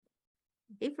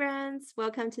Hey friends,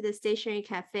 welcome to the Stationery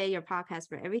Cafe, your podcast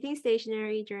for everything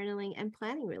stationery, journaling, and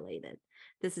planning related.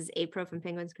 This is April from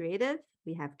Penguins Creative.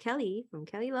 We have Kelly from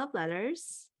Kelly Love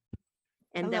Letters.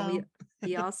 And then Hello.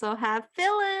 we also have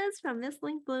Phyllis from Miss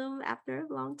Link Bloom after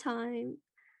a long time.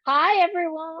 Hi,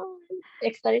 everyone.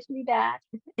 Excited to be back.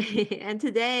 And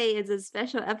today is a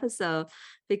special episode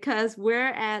because we're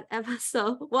at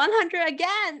episode 100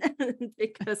 again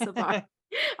because of our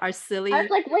silly. I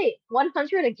was like, wait,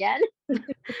 100 again?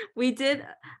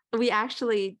 We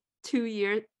actually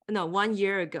 1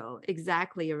 year ago,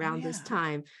 exactly around this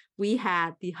time, we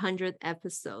had the 100th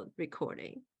episode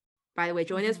recording. By the way,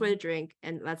 join us for a drink,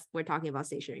 and we're talking about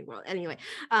Stationery World. Anyway,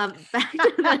 back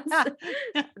to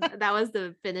this. That was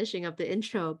the finishing of the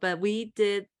intro, but we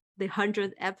did the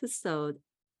 100th episode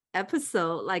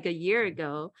like a year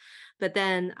ago. But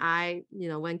then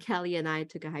when Kelly and I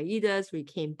took a hiatus, we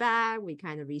came back, we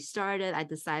kind of restarted. I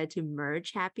decided to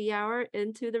merge happy hour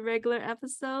into the regular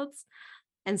episodes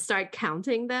and start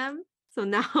counting them. So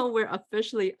now we're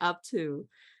officially up to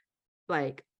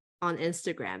like on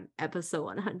Instagram episode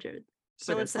 100.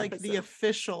 So it's like the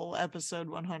official episode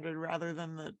 100 rather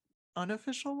than the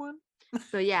unofficial one?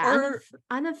 So yeah,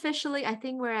 unofficially, I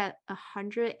think we're at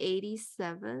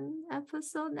 187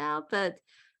 episode now, but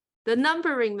the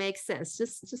numbering makes sense.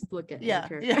 Just look at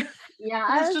Anchor. Yeah.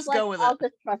 Let's just go with I'll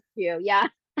just trust you. Yeah.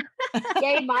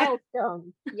 Yay,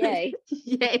 milestone. Yay.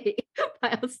 Yay,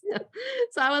 milestone.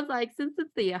 So I was like, since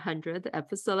it's the 100th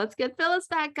episode, let's get Phyllis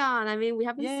back on. I mean, we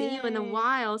haven't seen you in a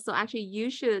while, so actually you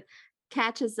should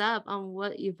catch us up on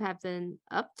what you have been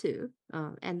up to,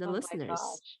 and the listeners.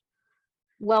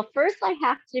 Well, first I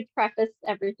have to preface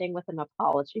everything with an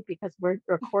apology because we're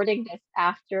recording this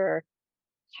after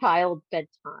child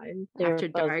bedtime. After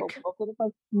dark. A little bit of a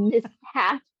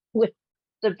mishap with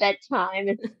the bedtime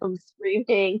and some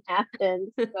screaming happened.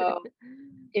 So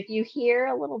if you hear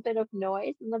a little bit of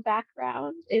noise in the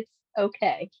background, it's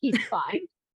okay. He's fine.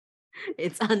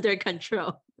 It's under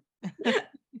control.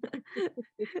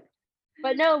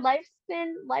 But no, life's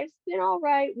been all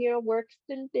right. Work's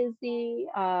been busy.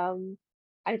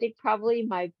 I think probably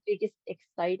my biggest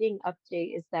exciting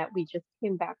update is that we just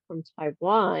came back from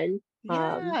Taiwan for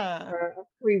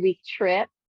a 3-week trip.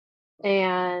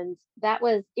 And that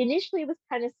was initially, it was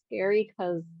kind of scary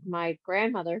because my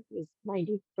grandmother, who was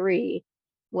 93,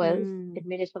 was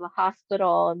admitted to the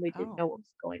hospital and we didn't know what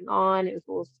was going on. It was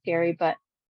a little scary, but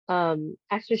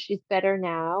actually she's better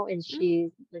now and she's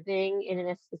living in an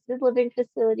assisted living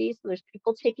facility. So there's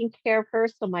people taking care of her.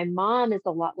 So my mom is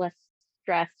a lot less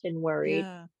stressed and worried.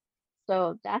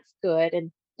 So that's good.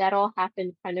 And that all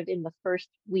happened kind of in the first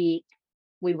week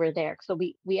we were there. So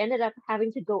we ended up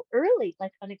having to go early,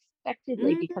 like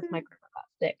unexpectedly, because my grandma got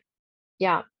sick.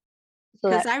 Yeah. So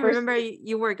because I remember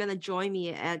you were gonna join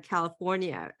me at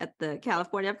the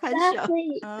California Pet Show.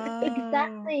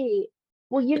 Exactly.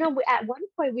 Well, at one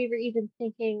point we were even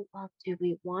thinking, well, do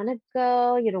we want to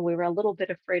go? We were a little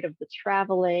bit afraid of the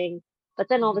traveling, but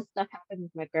then all this stuff happened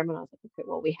with my grandma. And I was like, okay,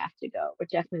 well, we have to go. We're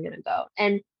definitely gonna go.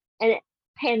 And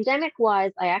pandemic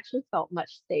wise, I actually felt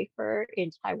much safer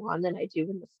in Taiwan than I do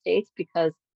in the States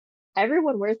because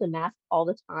everyone wears a mask all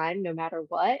the time, no matter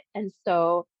what. And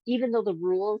so even though the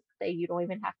rules say you don't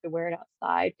even have to wear it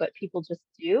outside, but people just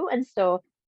do. And so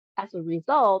as a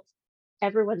result,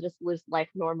 everyone just lives life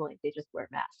normally. They just wear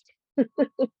masks.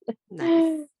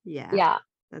 Nice. Yeah.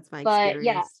 That's my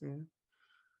experience too.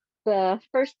 The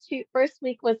first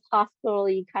week was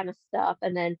hospital-y kind of stuff.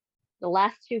 And then the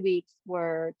last 2 weeks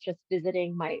were just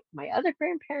visiting my other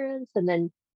grandparents and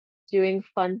then doing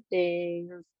fun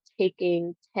things,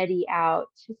 taking Teddy out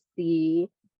to see,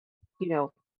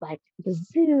 like the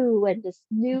zoo and this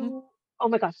new, oh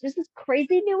my gosh, this is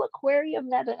crazy new aquarium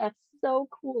that's so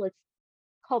cool. It's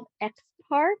called X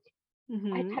Park. Have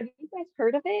you guys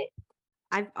heard of it?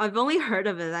 I've only heard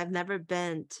of it. I've never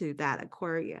been to that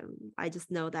aquarium. I just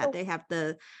know that they have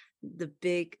the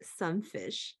big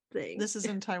sunfish thing. This is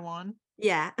in Taiwan?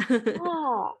 Yeah.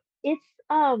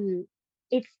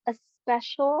 It's a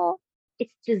special,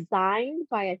 it's designed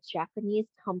by a Japanese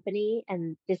company,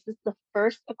 and this is the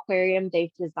first aquarium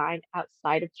they've designed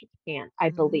outside of Japan, I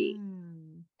believe.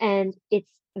 And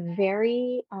it's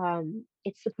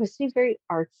it's supposed to be very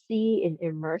artsy and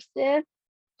immersive.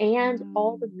 And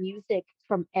all the music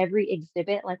from every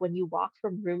exhibit, like when you walk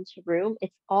from room to room,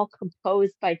 it's all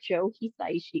composed by Joe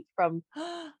Hisaishi from,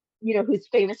 who's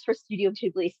famous for Studio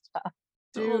Ghibli stuff.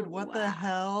 Dude, what the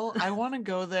hell? I want to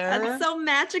go there. That's so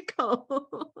magical.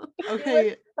 Okay.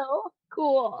 It was so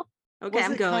cool. Okay,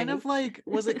 I'm going.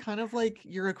 Was it kind of like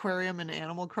your aquarium in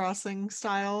Animal Crossing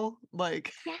style?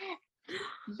 Like, yes.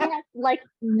 Yes, like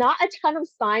not a ton of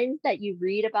signs that you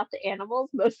read about the animals.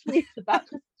 Mostly it's about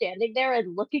just standing there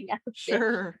and looking at the fish,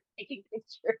 Sure. taking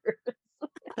pictures.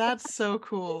 That's so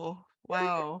cool.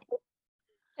 Wow.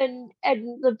 And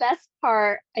the best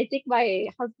part, I think my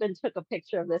husband took a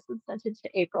picture of this and sent it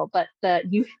to April, but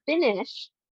you finish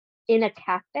in a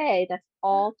cafe that's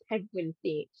all penguin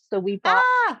themed. So we bought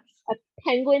Ah, a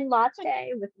penguin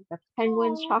latte with like a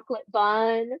penguin oh, chocolate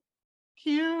bun.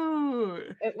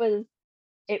 cute.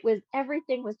 It was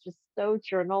everything was just so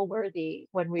journal worthy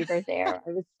when we were there.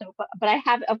 I was so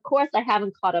but of course I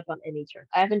haven't caught up on any journal.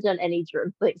 I haven't done any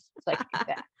journaling since I came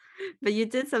back. But you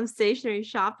did some stationery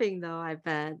shopping though, I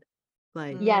bet.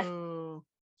 Like, Yes, Oh,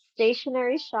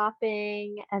 stationery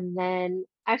shopping, and then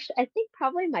actually I think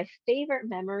probably my favorite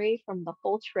memory from the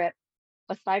whole trip,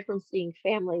 aside from seeing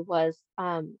family, was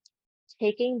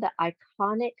taking the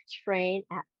iconic train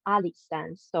at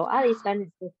Alishan. So Alishan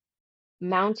is this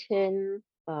mountain,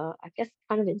 I guess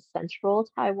kind of in central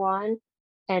Taiwan.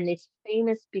 And it's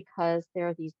famous because there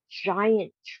are these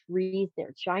giant trees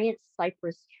there, giant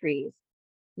cypress trees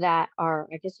that are,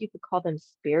 I guess you could call them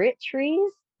spirit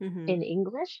trees mhm. in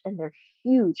English. And they're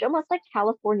huge, almost like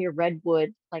California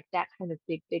redwood, like that kind of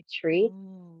big, big tree.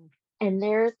 mm,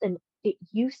 And it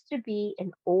used to be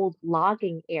an old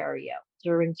logging area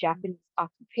during Japanese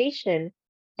occupation.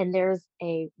 And there's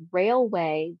a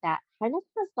railway that kind of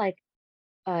has like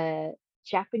a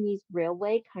Japanese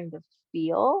railway kind of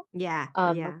feel. Yeah,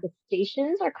 Like yeah. the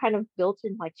stations are kind of built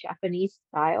in like Japanese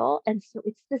style. And so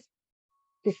it's this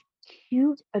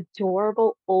cute,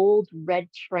 adorable old red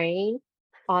train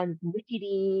on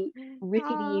rickety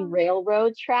Oh,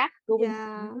 railroad track going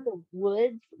yeah. through the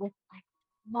woods with like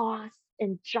moss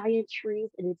and giant trees,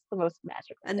 and it's the most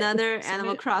magical thing. Another so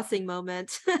Animal Crossing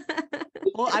moment.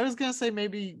 well, I was gonna say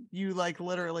maybe you like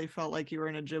literally felt like you were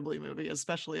in a Ghibli movie,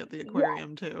 especially at the Yes.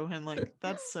 aquarium too. And like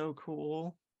that's so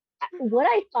cool. What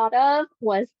I thought of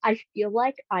was I feel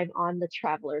like I'm on the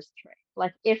Traveler's Train.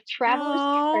 Like if Traveler's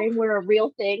Oh, Train were a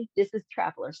real thing, this is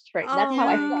Traveler's Train. That's Oh how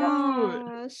I my felt. cute.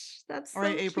 gosh, that's All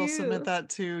right, so April, submit cute. that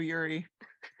to Yuri.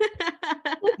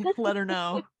 Let her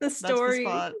know. The That's the story.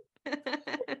 spot.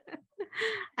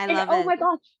 I And love oh it. my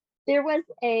gosh, there was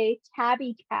a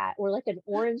tabby cat or like an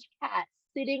orange cat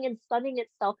sitting and sunning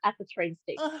itself at the train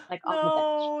station, like on the bench.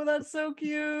 No, that's so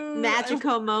cute.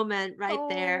 Magical moment right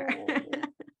there. Oh,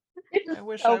 It was I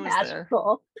wish I so was there.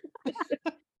 magical.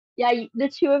 Yeah, the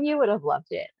two of you would have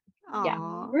loved it. Yeah,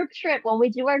 Aw. group trip. When we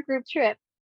do our group trip,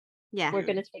 Yeah, we're Cute.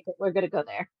 gonna take it. We're gonna go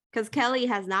there. because Kelly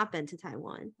has not been to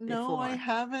Taiwan No, I before.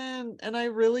 haven't. And I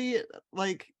really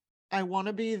like I want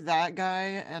to be that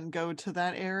guy and go to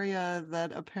that area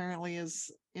that apparently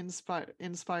is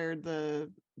inspired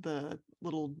the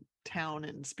little town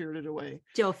in Spirited Away.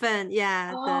 Jiufen,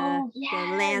 yeah, Oh the yes.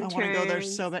 I want to go there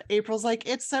so lanterns. bad. April's like,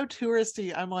 it's so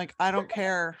touristy. I'm like, I don't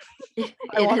care.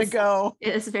 I It want to is go.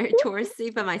 it is very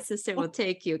touristy, but my sister will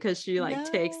take you because she like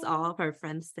takes Yeah. all of her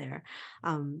friends there.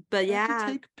 But I have to yeah,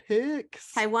 take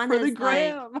pics Taiwan for the is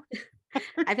like gram.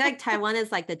 I feel like Taiwan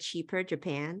is like the cheaper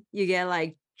Japan. You get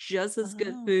like just as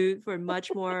good Oh, food for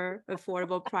much more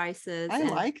affordable prices, I and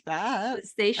like that. the I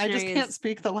just stationery can't is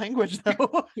speak the language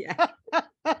though. yeah.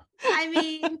 I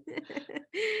mean,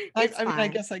 it's I mean, I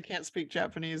fine. guess I can't speak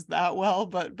Japanese that well,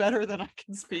 but better than I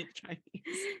can speak Chinese.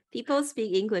 People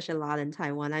speak English a lot in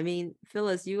Taiwan. I mean,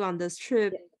 Phyllis, you on this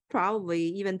trip, probably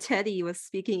even Teddy was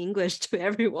speaking English to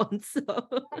everyone. So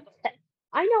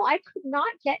I know I could not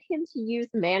get him to use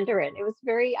Mandarin. It was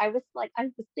I was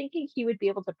thinking he would be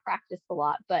able to practice a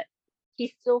lot, but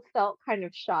he still felt kind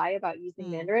of shy about using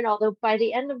Hmm. Mandarin. Although by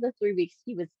the end of the 3 weeks,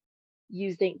 he was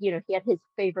using, he had his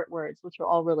favorite words, which were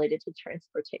all related to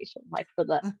transportation, like for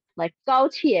the like 高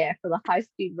铁 for the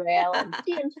high-speed rail and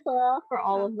电车 for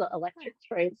all of the electric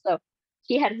trains. So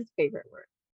he had his favorite word.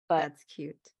 But that's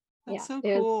cute. That's yeah, so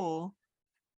it was. cool.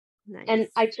 And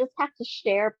Nice. I just have to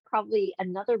share probably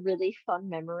another really fun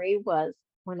memory was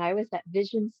when I was at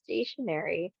Vision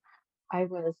Stationery. I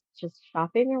was just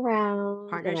shopping around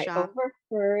Partner and I shop.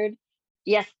 overheard,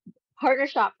 yes, partner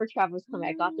shop for Travelers Coming.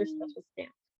 I got their special stamp.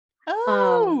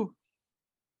 Um, Oh,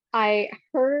 I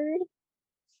heard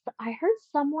I heard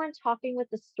someone talking with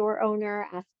the store owner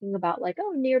asking about like,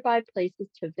 oh, nearby places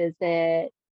to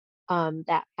visit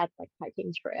that had like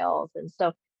hiking trails. And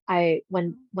so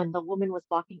when the woman was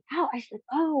walking out, I said,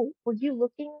 "Oh, were you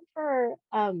looking for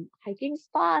hiking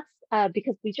spots?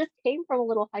 Because we just came from a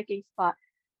little hiking spot."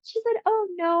 She said, "Oh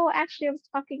no, actually I was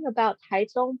talking about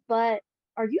Taichung, but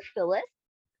are you Phyllis?"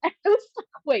 I was like,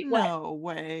 "Wait, what?" no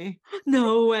way.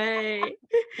 No way.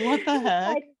 What the She's heck?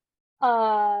 like,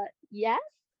 yes.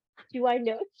 Do I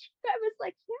know you?" I was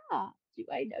like, "Yeah, do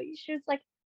I know you?" She was like,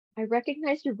 I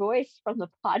recognize your voice from the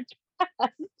podcast.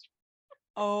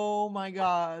 Oh my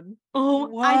God.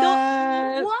 Oh, I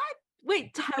don't. What? What?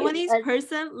 Wait, She's Taiwanese a,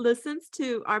 person listens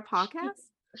to our she, podcast?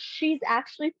 she's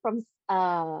actually from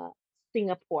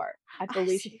Singapore. I I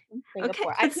believe see. she's from Okay,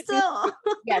 Singapore. but still.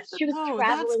 Yes, she was Oh, that's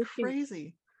traveling.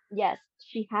 crazy. Yes,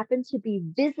 she happened to be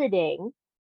visiting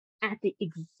at the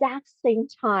exact same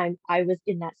time I was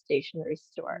in that stationery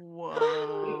store. It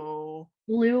Whoa.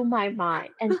 blew my mind.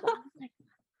 And so I was like,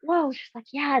 whoa. She's like,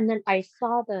 yeah. And then I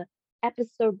saw the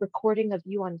episode recording of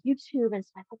you on YouTube. And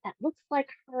so I thought that looks like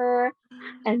her.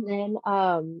 And then,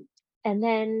 and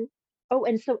then, oh,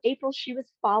 and so April, she was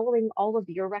following all of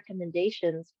your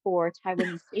recommendations for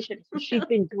Taiwanese station. So she'd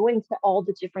been going to all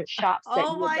the different shops that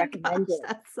Oh you had my gosh, recommended.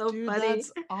 that's so Dude, funny.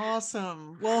 that's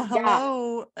awesome. Well, Yeah.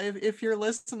 hello. If you're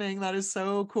listening, that is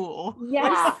so cool. We're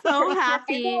Yeah. so Her handle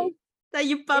happy that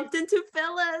you is, bumped into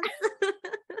Phyllis.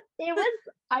 it was,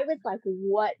 I was like,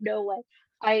 what? No way.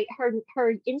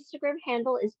 Her Instagram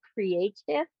handle is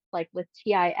creative, like with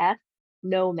TIF,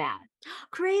 nomad.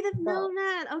 Creative So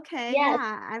Nomad. Okay, yes,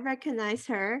 yeah, I recognize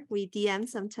her. We DM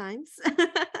sometimes.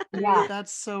 yeah, Dude,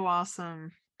 that's so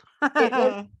awesome. it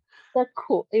was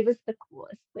it was the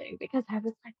coolest thing because I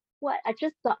was like, what? I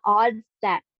just the odds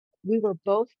that we were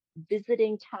both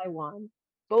visiting Taiwan,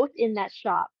 both in that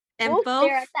shop, and both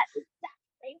there at both that exact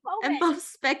same and moment. both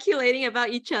speculating about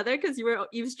each other because you were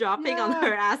eavesdropping on Yeah.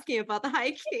 her asking about the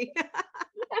hiking.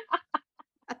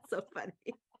 That's so funny.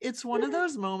 It's one of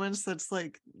those moments that's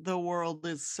like the world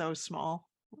is so small.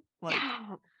 Like,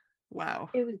 Yeah, wow.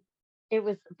 it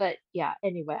was, but yeah,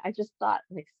 anyway, I just thought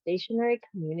like stationary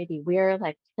community, we're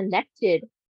like connected.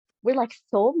 We're like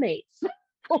soulmates.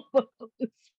 Almost.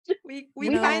 We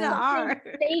We have kind of No.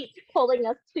 something are. fate pulling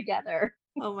us together.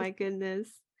 Oh my goodness.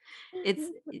 It's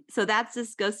so that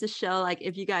just goes to show like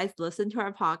if you guys listen to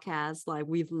our podcast, like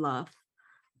we'd love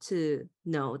to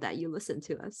know that you listen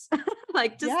to us.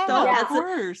 Like just Yeah, of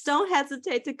course. don't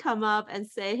hesitate to come up and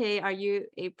say, hey, are you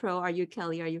April? Are you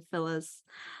Kelly? Are you Phyllis?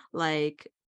 Like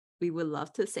we would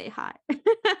love to say hi.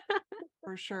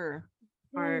 For sure.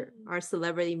 Our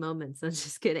celebrity moments. I'm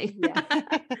just kidding. Yeah.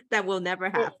 That we'll never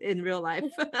It, have in real life.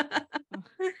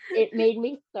 it made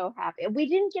me so happy. We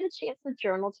didn't get a chance to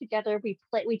journal together. We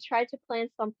tried to plan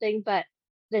something, but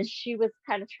then she was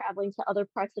kind of traveling to other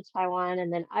parts of Taiwan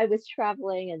and then I was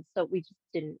traveling and so we just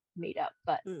didn't meet up,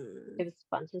 but it was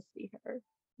fun to see her.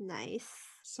 Nice.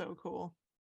 So cool.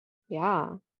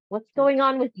 Yeah. What's going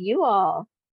on with you all?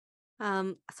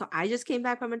 So I just came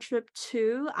back from a trip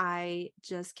too. I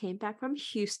just came back from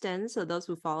Houston. So those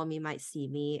who follow me might see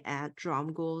me at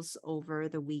Drum Goals over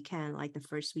the weekend, like the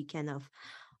first weekend of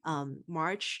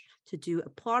March, to do a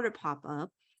plotter pop-up.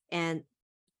 And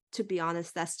to be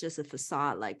honest, that's just a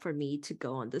facade, like for me to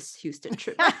go on this Houston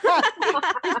trip.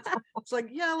 It's like,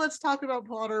 yeah, let's talk about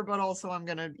Potter, but also I'm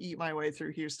gonna eat my way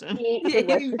through Houston. Eat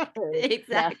delicious food. Yes.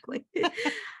 Exactly.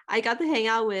 I got to hang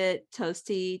out with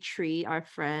Toasty Tree, our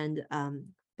friend, been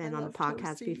I on the love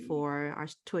podcast Toasty. before, our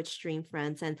Twitch stream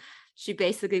friends, and she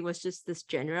basically was just this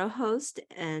general host,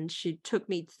 and she took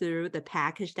me through the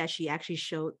package that she actually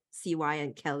showed CY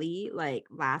and Kelly like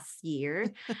last year,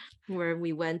 where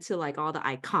we went to like all the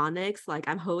iconics. Like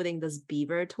I'm holding this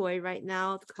beaver toy right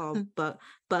now. It's called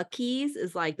Bucky's.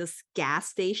 Is like this gas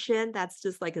station that's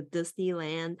just like a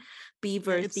Disneyland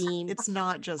beaver theme. It's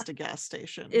not just a gas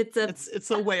station.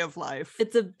 It's a way of life.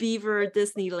 It's a beaver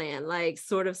Disneyland like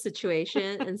sort of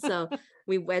situation. And so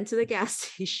we went to the gas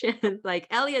station. Like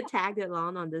Elliot tagged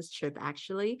along on this trip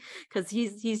actually, because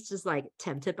he's just like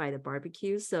tempted by the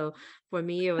barbecue. So for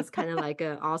me, it was kind of like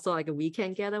also like a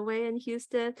weekend getaway in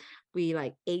Houston. We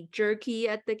like ate jerky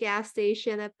at the gas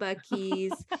station at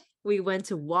Bucky's. We went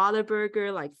to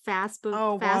Whataburger, like fast food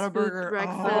Whataburger.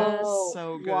 breakfast. Oh,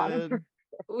 so Whataburger.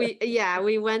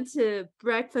 We went to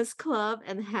breakfast club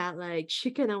and had like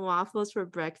chicken and waffles for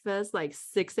breakfast, like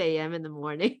 6 a.m. in the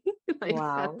morning. Like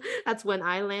Wow. that's when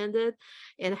I landed,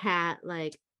 and had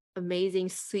like amazing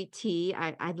sweet tea.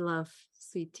 I love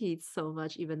sweet tea so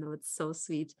much, even though it's so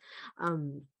sweet.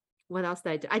 What else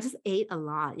did I do? I just ate a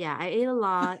lot. Yeah, I ate a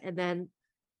lot and then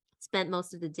spent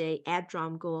most of the day at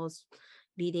Drum Goals,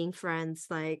 meeting friends.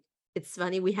 Like it's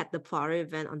funny, we had the plotter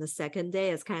event on the second day.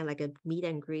 It's kind of like a meet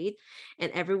and greet,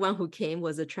 and everyone who came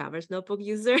was a Traveler's Notebook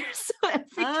user. So it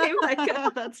became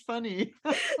like that's funny.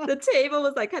 the table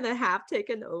was like kind of half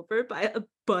taken over by a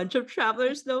bunch of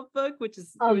Traveler's Notebook, which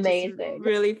is Amazing.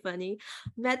 really funny.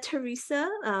 Met Teresa,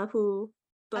 who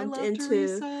bumped into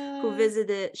Teresa. who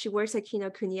visited. She works at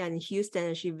Kinokuniya in Houston,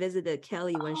 and she visited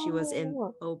Kelly when she was in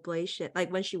Oblation,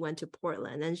 like when she went to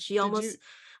Portland, and she almost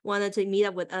wanted to meet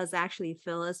up with us, actually,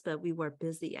 Phyllis, but we were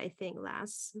busy, I think,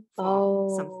 last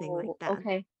fall, something like Oh, that.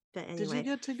 okay. But Did you anyway,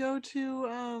 get to go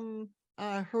to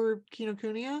her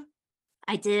Kinokuniya?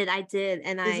 I did,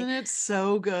 and Isn't it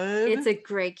so it's good? a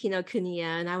great Kinokuniya,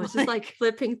 and I was just like Like,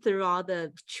 flipping through all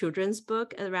the children's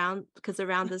book around, because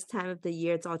around this time of the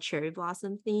year it's all cherry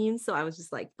blossom themed. So I was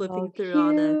just like Oh, flipping through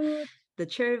all cute. the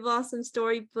cherry blossom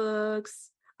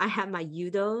storybooks. I had my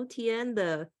Yudo Tien,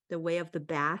 the Way of the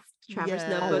Bath Traveler's I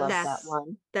Notebook love that yes.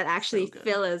 one. that actually So good.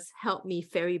 Phyllis helped me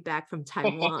ferry back from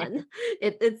Taiwan.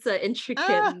 It's an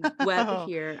intricate web Oh,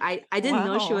 here. I didn't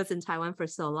know she wow. was in Taiwan for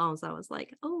so long, so I was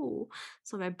like, oh,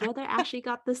 so my brother actually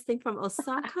got this thing from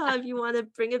Osaka. If you want to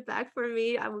bring it back for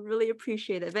me, I would really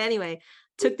appreciate it. But anyway,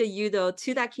 took the Yudo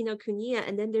to that Kinokuniya,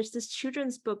 and then there's this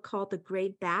children's book called The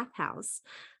Great Bathhouse.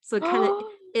 So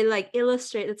it like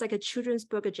illustrate, it's like a children's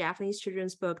book, a Japanese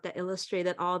children's book that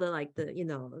illustrated all the like the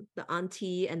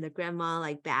auntie and the grandma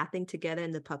like bathing together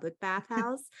in the public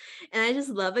bathhouse. And I just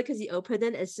love it because you open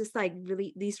it, it's just like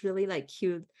really these really like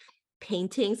cute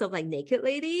paintings of like naked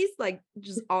ladies, like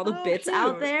just all the Oh, bits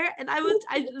out cute. there. And I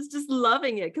was just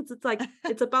loving it because it's like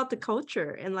it's about the culture,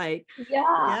 and like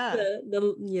Yeah.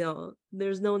 Yeah.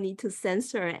 there's no need to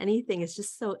censor or anything. It's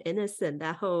just so innocent,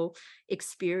 that whole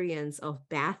experience of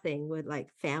bathing with like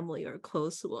family or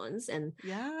close ones. And I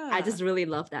Yeah. just really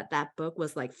love that that book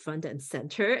was like front and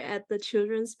center at the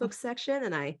children's book section.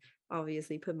 And I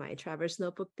obviously put my traverse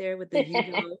notebook there with the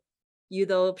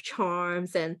Yudo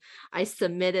charms, and I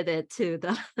submitted it to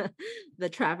the the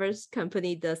Traverse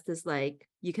company. Does this like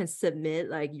you can submit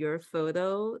like your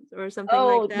photo or something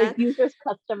like Oh, the that. users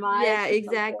customized Yeah, or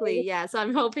exactly. something. Yeah, so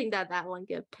I'm hoping that that one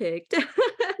get picked.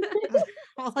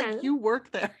 Well, It's kind like of, you work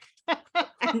there.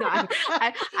 I know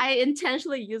I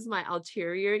intentionally use my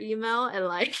ulterior email, and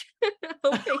like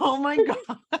hoping Oh my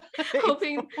God.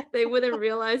 hoping April. they wouldn't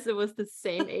realize it was the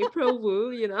same April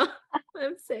Wu, what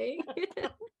I'm saying.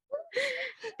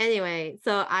 Anyway,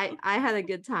 so I had a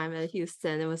good time at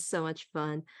Houston. It was so much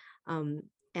fun. Um,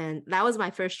 and that was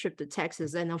my first trip to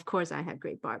Texas. And of course I had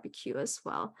great barbecue as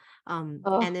well. And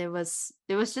Oh, it was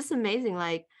just amazing.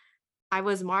 Like I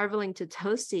was marveling to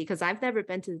Toasty because I've never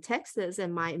been to Texas,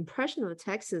 and my impression of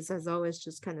Texas has always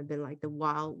just kind of been like the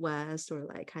Wild West, or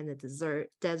like kind of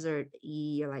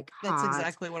desert-y, or like That's hot.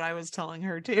 exactly what I was telling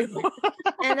her too.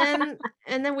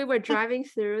 And then we were driving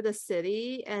through the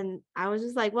city, and I was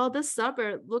just like, well, this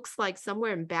suburb looks like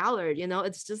somewhere in Ballard,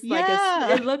 it's just like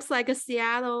Yeah. it looks like a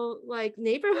Seattle like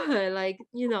neighborhood. Like,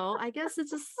 I guess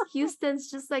it's just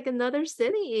Houston's just like another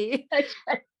city.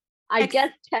 I Ex- guess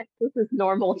Texas is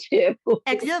normal too.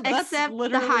 Yeah, that's except the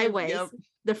literally, highways, yep.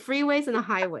 the freeways and the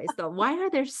highways. Though, why are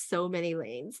there so many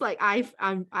lanes? Like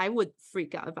I would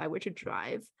freak out if I were to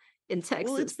drive in Well,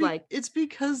 Texas. Like, it's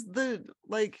because the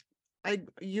like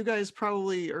you guys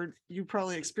probably, or you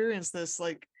probably experienced this,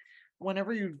 like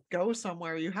whenever you go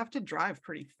somewhere you have to drive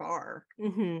pretty far,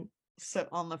 mhm. so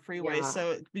on the freeway, Yeah,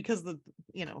 so because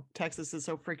Texas is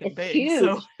so freaking it's big,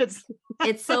 so huge. it's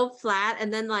It's so flat,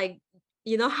 and then like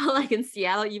how like in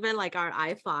Seattle, even like our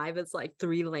I-5, it's like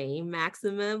 3 lane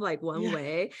maximum, like one yeah,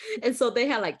 way. And so they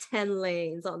had like 10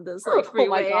 lanes on this like Oh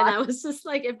my freeway. And God. I was just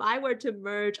like, if I were to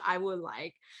merge, I would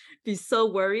like be so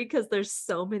worried because there's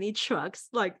so many trucks.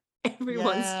 Like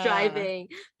everyone's yeah, driving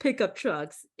pickup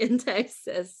trucks in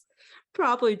Texas.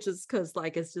 Probably just because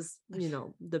like it's just,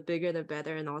 the bigger the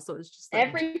better. And also it's just like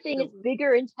Everything the is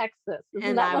bigger in Texas. Isn't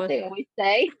and that I what was they always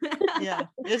say? yeah,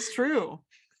 it's true.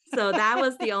 so that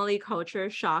was the only culture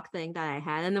shock thing that I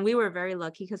had. And then we were very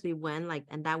lucky because we went like,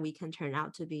 and that weekend turned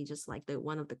out to be just like the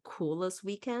one of the coolest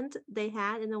weekend they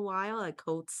had in a while, a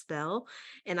cold spell.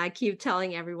 And I keep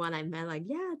telling everyone I met, like,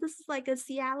 yeah, this is like a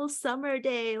Seattle summer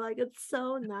day. Like it's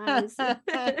so nice.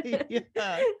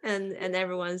 Yeah, And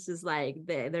everyone's just like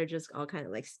they're just all kind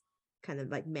of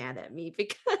like mad at me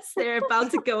because they're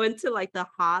about to go into like the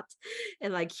hot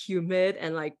and like humid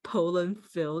and like pollen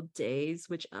filled days,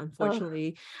 which Oh,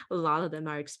 unfortunately a lot of them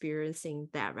are experiencing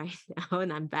that right now,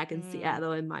 and I'm back in mm.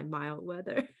 Seattle in my mild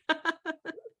weather.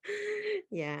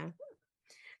 Yeah,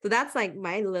 so that's like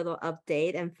my little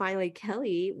update. And finally,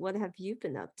 Kelly, what have you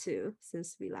been up to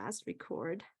since we last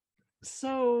record?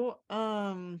 So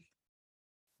I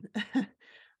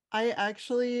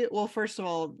actually, well, first of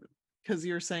all, because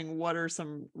you're saying what are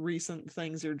some recent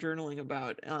things you're journaling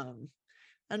about,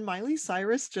 and Miley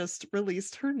Cyrus just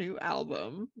released her new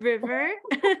album. River.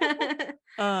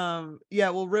 Yeah,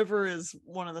 well, River is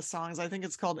one of the songs. I think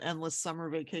it's called Endless Summer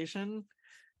Vacation,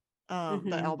 the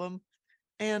Hmm. album.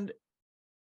 And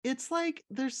it's like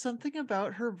there's something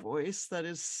about her voice that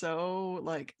is so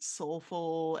like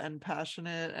soulful and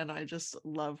passionate, and I just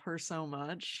love her so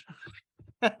much.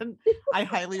 And I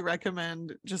highly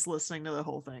recommend just listening to the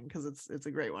whole thing because it's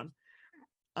a great one.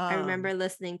 I remember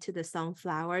listening to the song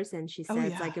Flowers, and she Oh said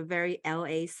it's yeah. like a very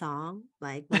LA song,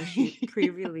 like when she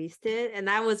pre-released it. And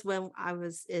that was when I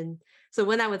was in, so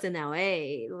when I was in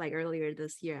LA, like earlier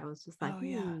this year, I was just like, Oh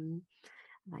yeah.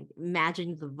 like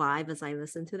imagining the vibe as I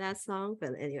listened to that song.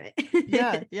 But anyway.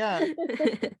 Yeah, yeah.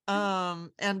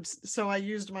 And so I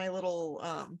used my little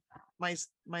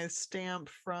my stamp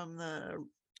from the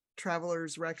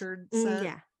Traveler's Record set,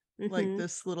 Yeah. like Mhm.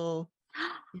 this little,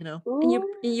 you know. And Ooh,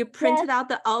 you yes, printed out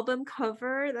the album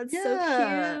cover. That's so Yeah,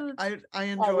 cute. I I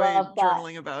enjoy love that.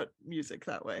 journaling about music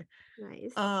that way.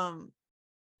 Nice.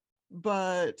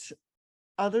 But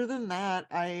other than that,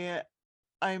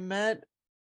 I met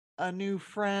a new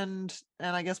friend,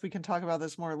 and I guess we can talk about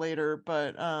this more later,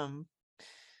 but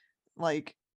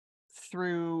like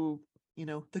through,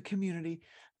 the community.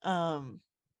 Um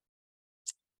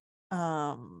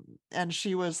and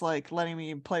she was like letting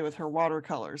me play with her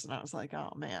watercolors, and I was like,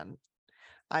 oh man,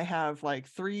 I have like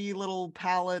 3 little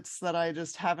palettes that I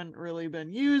just haven't really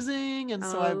been using, and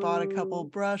so I bought a couple Oh,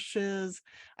 brushes.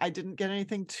 I didn't get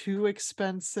anything too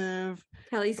expensive,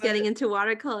 Kelly's getting but into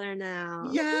watercolor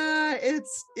now. yeah,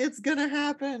 it's gonna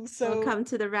happen. So Welcome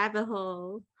to the rabbit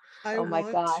hole. Oh my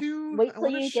gosh. Wait I till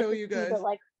want to you get show to you see the guys.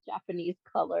 like Japanese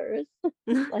colors,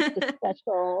 like the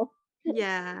special.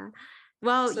 Yeah.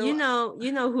 Well, So you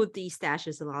know who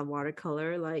destashes a lot of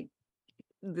watercolor, like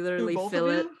who, literally both of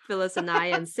you? Phyllis and I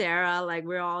and Sarah, like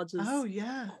we're all Oh just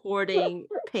yeah. hoarding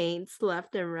paints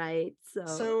left and right.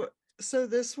 So So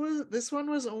this one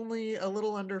was only a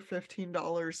little under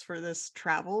 $15 for this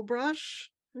travel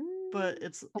brush, but mm,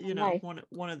 it's, Oh, nice.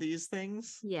 one of these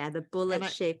things. yeah, the And bullet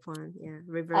shaped one. Yeah,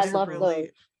 I I love reversible. those.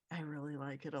 really I really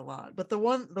like it a lot. But the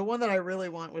one that I really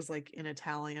want was like an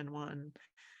Italian one,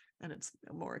 and it's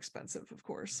more expensive, of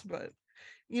course, but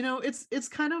it's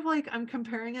kind of like I'm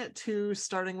comparing it to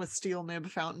starting with steel nib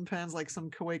fountain pens, like some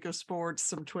Kaweco Sports,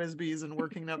 some Twisbees, and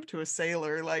working up to a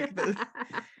Sailor. Like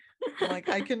like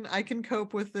I can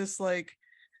cope with this. Like,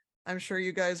 I'm sure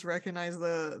you guys recognize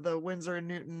the Winsor and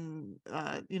Newton,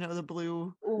 the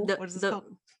blue, Ooh, the what is this the called?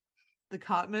 The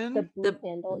the Cotman? blue the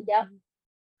handle. Yep.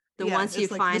 the Yeah, ones you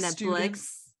it's like the find at student.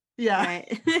 Blix, Yeah,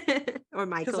 right? Or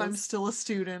because I'm Michael's. still a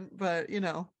student, but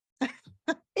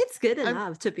It's good I'm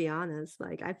enough, to be honest.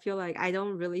 Like, I feel like I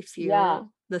don't really Yeah.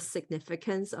 feel the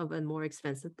significance of a more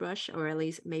expensive brush, or at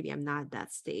least maybe I'm not at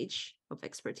that stage of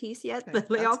expertise yet, okay. but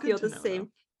they That's all good feel to the know,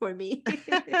 same for me.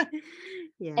 though.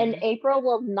 And Yeah. April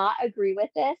will not agree with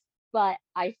this, but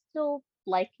I still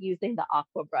like using the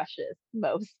aqua brushes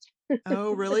most.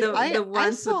 Oh, really? The I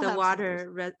ones with still the have some of those.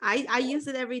 water red. I use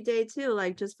it every day too,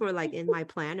 like just for like in my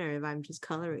planner if I'm just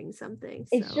coloring something.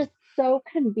 It's So just so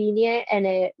convenient and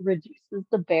it reduces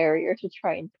the barrier to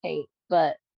try and paint.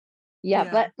 But yeah,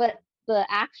 Yeah. but the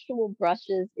actual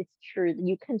brushes, it's true that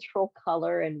you control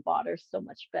color and water so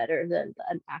much better than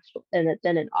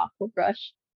than an aqua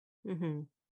brush. mhm.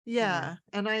 Yeah. Yeah,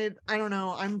 and I don't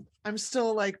know. I'm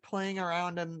still like playing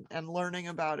around and learning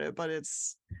about it, but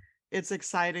it's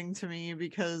exciting to me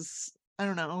because I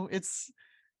don't know,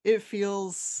 it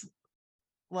feels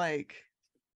like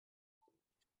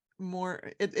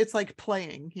it's like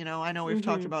playing, I know we've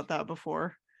talked Mhm. about that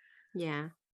before, Yeah.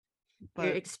 You're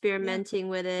but yeah. experimenting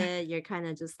with it. You're kind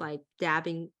of just like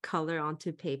dabbing color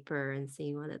onto paper and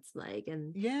seeing what it's like.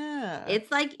 And Yeah.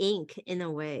 it's like ink in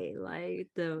a way, like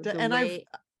the And way.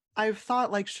 I've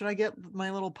thought, like, should I get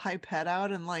my little pipette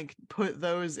out and like put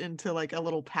those into like a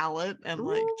little palette and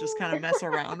like just kind of Ooh. mess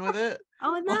around with it?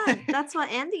 Oh, no, Like, that's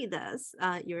what Andy does.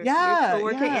 Your yeah,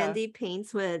 coworker yeah. Andy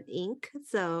paints with ink,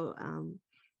 so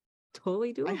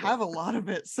totally I doable. have a lot of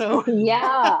it, so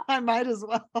Yeah. I might as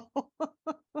well.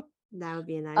 That would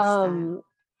be a nice style. Um,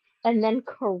 and then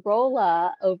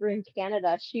Corolla over in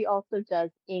Canada, she also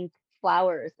does ink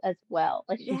flowers as well.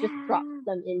 Like she just drops Yeah.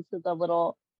 them into a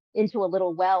little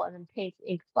well and then paints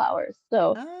ink flowers.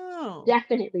 So Oh,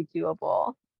 definitely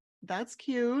doable. that's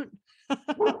cute.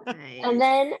 And Nice.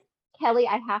 then Kelly,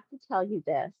 I have to tell you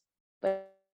this,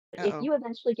 but if Uh-oh. you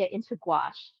eventually get into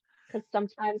gouache, because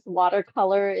sometimes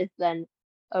watercolor is then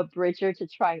a bridger to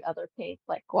trying other paints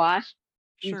like gouache,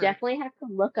 you Sure. definitely have to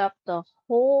look up the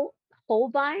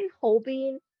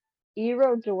Holbein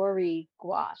Irodori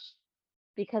gouache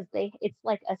because it's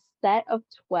like a set of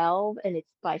 12 and it's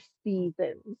by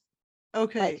seasons,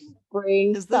 like Okay.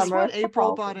 spring, Is this summer, what April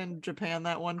fall. bought in Japan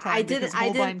that one I time? didn't Because I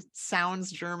didn't Holbein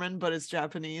sounds German, but it's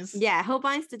Japanese. Yeah,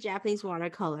 Holbein's the Japanese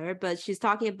watercolor, but she's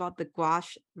talking about the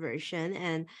gouache version.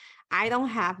 And I don't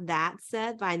have that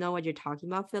set, but I know what you're talking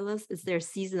about, Phyllis. It's their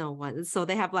seasonal one. So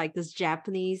they have like this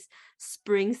Japanese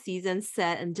spring season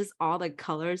set and just all the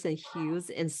colors and hues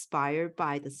inspired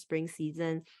by the spring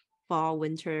season, fall,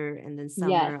 winter, and then Yes.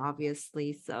 summer,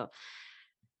 obviously. So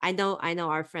I know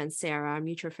our friend Sarah, our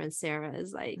mutual friend Sarah,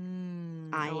 is like Oh,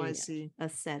 I eyeing see. a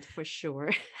set for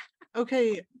sure.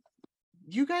 Okay,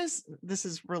 you guys, this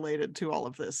is related to all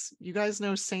of this. You guys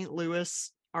know St.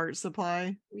 Louis Art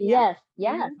Supply? Yeah. Yes.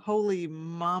 Yes. Mhm. Holy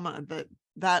mama,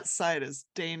 that site is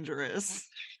dangerous.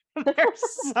 There's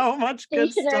so much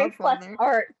good Stationery stuff plus on there.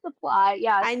 art supply.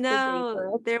 Yeah, I it's so know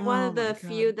dangerous. they're one Oh of my the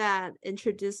few god. that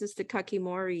introduces the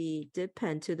kakimori dip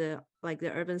pen to the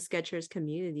urban sketchers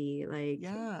community. Like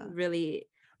Yeah. really,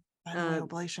 By the way,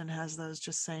 Oblation has those,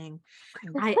 just saying.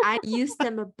 I used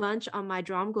them a bunch on my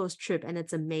drum goes trip, and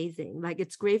it's amazing. Like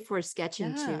it's great for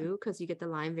sketching Yeah. too, because you get the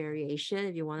line variation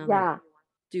if you want to like Yeah.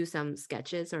 do some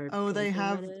sketches or Oh, they painting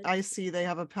have, with it. I see they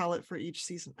have a palette for each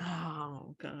season.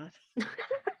 Oh god.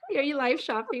 Are you live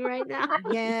shopping right now?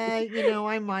 Yeah, you know,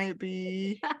 I might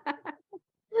be.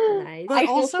 Nice. But I feel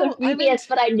also, so devious,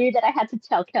 but I knew that I had to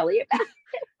tell Kelly about it.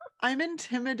 I'm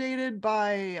intimidated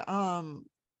by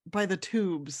the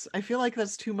tubes. I feel like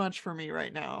that's too much for me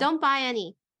right now. Don't buy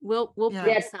any. We'll Yeah.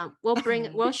 bring Yes. some.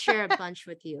 We'll share a bunch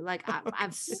with you. Like I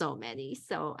have so many,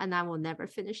 and I will never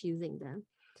finish using them.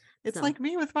 It's So like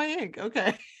me with my ink.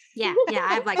 Okay. yeah,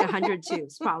 I have like 100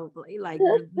 tubes probably. Like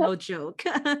no joke.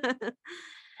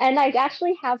 And I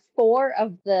actually have 4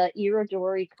 of the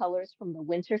Irodori colors from the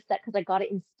winter set because I got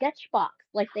it in Sketchbox.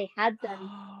 Like they had them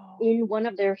Oh, in one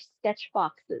of their sketch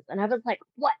boxes. And I was like,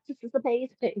 what? This is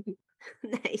amazing.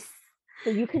 Nice.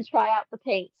 So you can try out the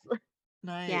paints.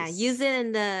 nice. Yeah, use it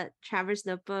in the Traverse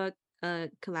Notebook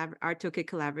art toolkit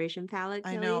collaboration palette.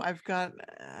 I Kelly. know. I've got.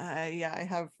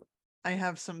 Yeah, I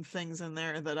have some things in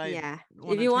there that I Yeah.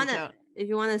 want If you to want take to out. if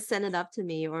you want to send it up to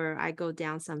me, or I go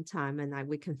down sometime and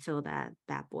we can fill that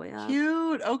bad boy up.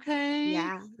 Cute. Okay.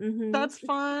 Yeah. Mhm. That's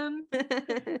fun.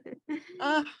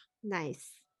 Uh,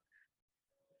 Nice.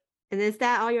 And is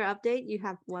that all your update? You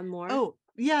have one more? oh,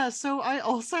 yeah. So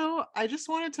I just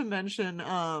wanted to mention,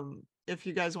 if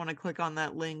you guys want to click on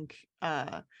that link,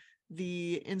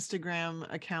 the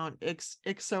Instagram account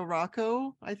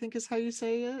Ixorocco, I think is how you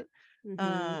say it.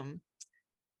 Mhm.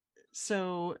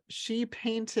 So she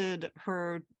painted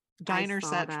her I diner saw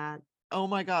set. that. Oh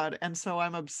my god. And so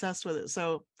I'm obsessed with it.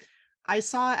 So I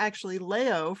saw actually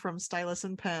Leo from Stylus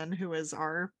and Pen, who is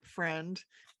our friend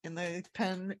in the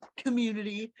pen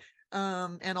community.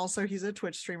 And also he's a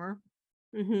Twitch streamer.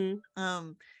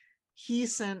 Mhm. He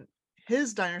sent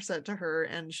his diner set to her,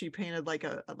 and she painted like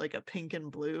a pink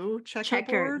and blue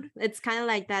checkerboard. It's kind of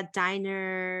like that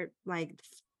diner like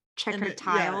checker And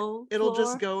tile it'll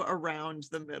just floor. go around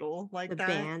the middle like The that.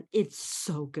 band. It's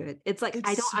so good. It's like I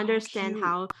It's don't so understand cute.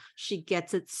 how she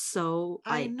gets it so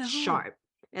I like know. sharp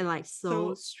and like so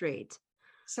So straight.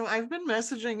 So I've been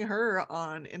messaging her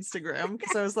on Instagram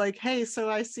because I was like, hey, so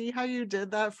I see how you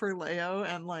did that for Leo,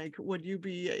 and like, would you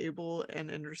be able and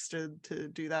interested to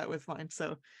do that with mine?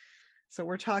 So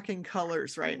we're talking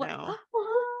colors right What- now.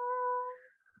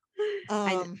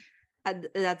 I,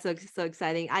 that's so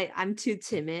exciting. I'm too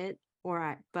timid,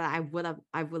 but I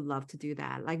would love to do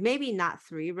that. Like maybe not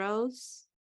 3 rows,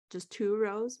 just 2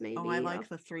 rows maybe. Oh, I like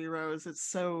the 3 rows.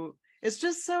 It's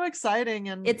just so exciting,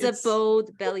 and it's a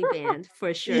bold belly band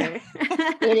for sure. Yeah.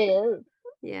 It is.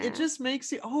 Yeah. It just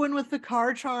makes you, oh, and with the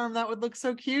car charm, that would look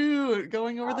so cute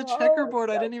going over the Oh, checkerboard.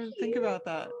 I so didn't even think about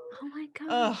that. Oh my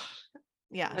Ugh. gosh.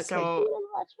 Yeah, Okay. so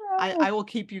I will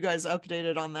keep you guys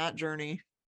updated on that journey,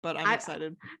 but I'm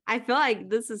excited. I feel like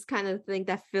this is kind of thing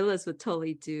that Phyllis would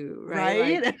totally do, right?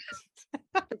 Right?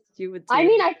 Like, you would do. I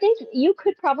mean, I think you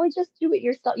could probably just do it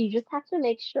yourself. You just have to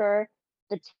make sure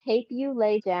the tape you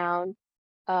lay down,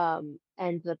 and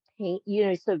the paint,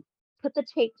 so put the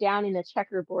tape down in a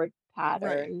checkerboard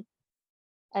pattern,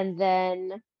 and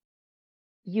then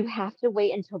you have to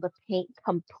wait until the paint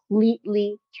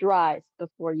completely dries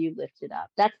before you lift it up.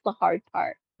 That's the hard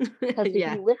part. Because if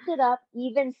Yeah. you lift it up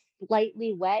even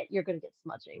slightly wet, you're going to get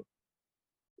smudging.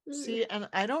 See, and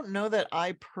I don't know that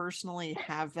I personally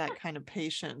have that kind of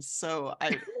patience, so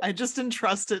I just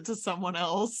entrust it to someone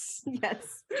else.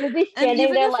 Yes. You'll be And standing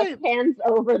even there if like it- hands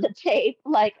over the tape,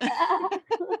 like, I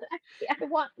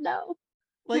want no.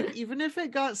 Like, even if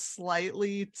it got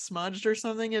slightly smudged or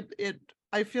something,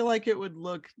 I feel like it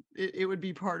would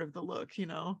be part of the look,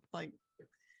 like,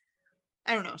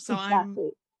 I don't know. So Exactly.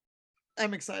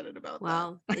 I'm excited about that.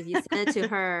 Well, if you send it to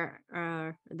her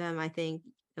or them, I think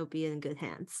it'll be in good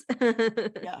hands.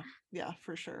 Yeah,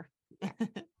 for sure.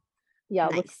 Yeah,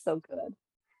 it Nice. looks so good.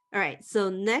 All right. So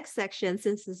next section,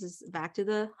 since this is back to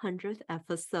the 100th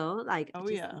episode, like Oh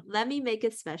just yeah. let me make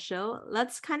it special.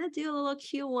 Let's kind of do a little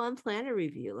Q1 planner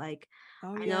review. Like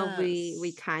Oh I know we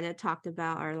yes. kind of talked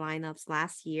about our lineups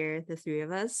last year, the three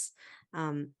of us.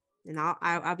 Um, and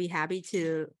I'll be happy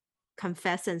to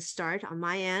confess and start on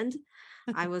my end.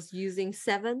 I was using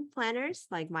 7 planners,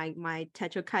 like my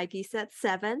Tetra Kaiki set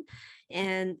 7,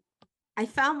 and I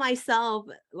found myself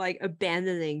like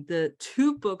abandoning the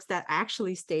 2 books that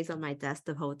actually stays on my desk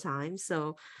the whole time.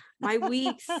 So my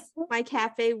weeks, my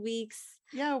cafe weeks,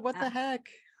 Yeah, what uh, the heck?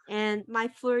 and my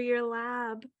Fourier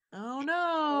lab. Oh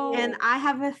no. And I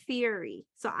have a theory.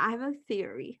 So I have a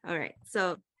theory. All right.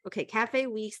 So okay, cafe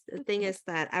weeks. The thing is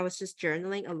that I was just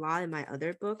journaling a lot in my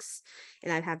other books,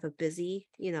 and I have a busy,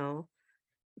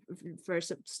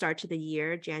 first start to the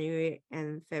year, January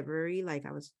and February. Like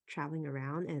I was traveling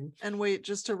around, and And wait,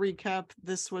 just to recap,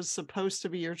 this was supposed to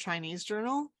be your Chinese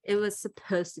journal? it was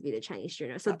supposed to be the Chinese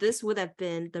journal. So Okay. this would have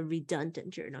been the redundant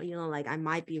journal. Like I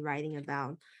might be writing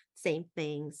about same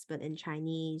things, but in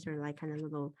Chinese, or like kind of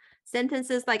little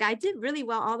sentences. Like I did really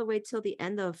well all the way till the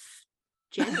end of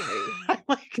January.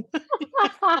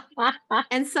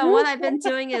 And so what I've been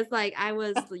doing is like I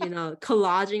was,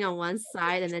 collaging on one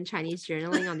side and then Chinese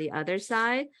journaling on the other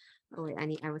side. Oh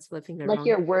wait, I was flipping the Like wrong.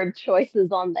 your word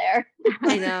choices on there.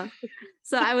 I know.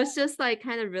 So I was just like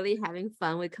kind of really having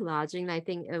fun with collaging. I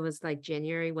think it was like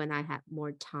January when I had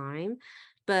more time,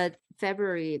 but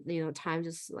February, time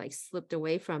just like slipped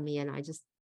away from me, and I just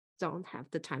don't have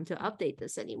the time to update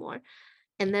this anymore.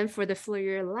 And then for the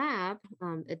Fourier Lab,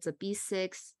 it's a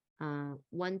B6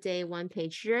 one day,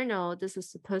 1-page journal. This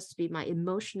is supposed to be my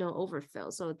emotional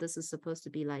overfill. So this is supposed to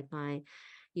be like my,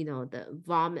 the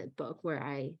vomit book where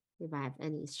if I have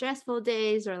any stressful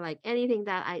days or like anything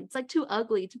that it's like too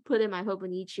ugly to put in my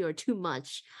Hobonichi or too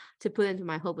much to put into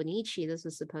my Hobonichi, this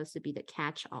is supposed to be the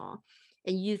catch-all.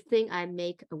 And you think I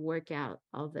make a workout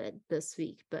of it this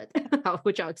week, but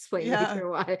which I'll explain later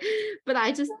why. But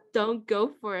I just don't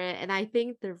go for it. And I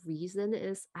think the reason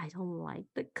is I don't like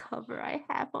the cover I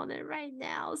have on it right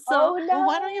now. So Oh no. Well,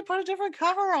 why don't you put a different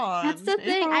cover on? that's the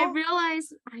thing. I April?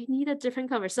 realized I need a different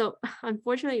cover. So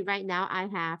unfortunately, right now I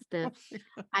have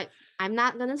I'm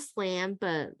not gonna slam,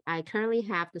 but I currently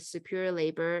have the Superior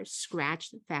Labor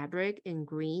scratched fabric in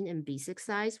green and B6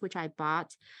 size, which I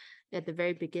bought at the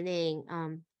very beginning,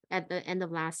 at the end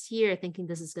of last year, thinking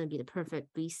this is going to be the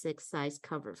perfect B6 size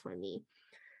cover for me.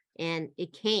 And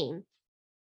it came.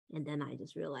 And then I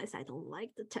just realized I don't like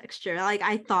the texture. Like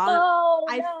I thought,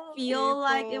 I feel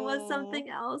like it was something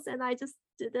else, and I just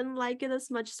didn't like it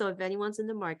as much. So if anyone's in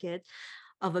the market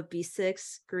of a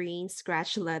B6 green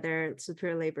scratch leather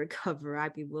Superior Labor cover,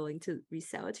 I'd be willing to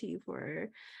resell it to you for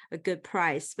a good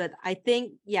price. But I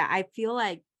think, I feel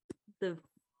like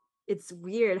it's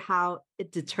weird how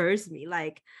it deters me.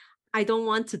 Like I don't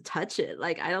want to touch it.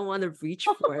 Like I don't want to reach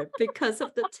for it because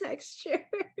of the texture.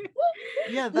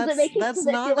 Yeah, Does it make that's does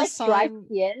it not feel a like dry sign.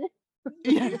 skin?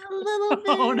 Yeah. A little bit.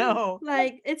 Oh no.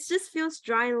 Like it just feels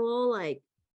dry and a little like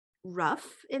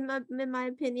rough in my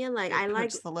opinion. Like It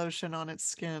puts the lotion on its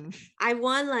skin. I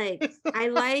like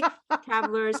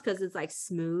Cavaliers because it's like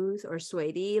smooth or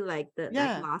suede, like that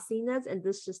glossiness, and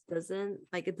this just doesn't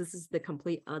like it. This is the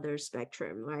complete other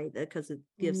spectrum, right? Because it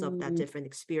gives up that different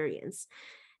experience.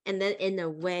 And then in a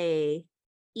way,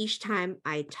 each time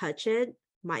I touch it,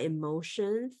 my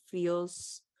emotion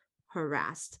feels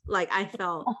harassed. Like I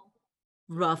felt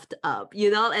roughed up,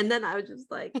 and then I was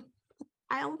just like,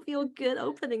 I don't feel good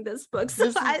opening this book.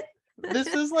 So this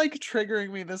is like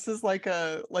triggering me. This is like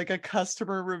a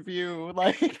customer review.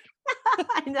 Like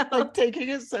I know. Like taking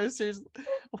it so seriously.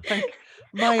 Like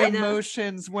my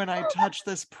emotions when I touch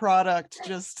this product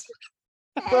just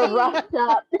roughed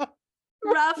up.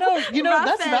 Rough. No,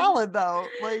 that's and valid though.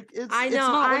 Like it's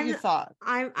not what you thought.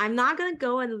 I'm not gonna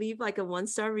go and leave like a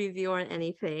 1-star review or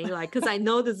anything, like because I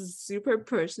know this is super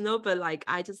personal, but like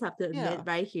I just have to admit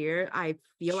right here, I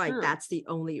feel like that's the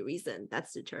only reason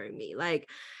that's deterring me. Like,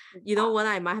 you know what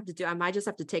I might have to do? I might just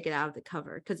have to take it out of the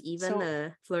cover, because even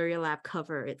the Flurry Lab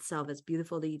cover itself is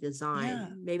beautifully designed. Yeah,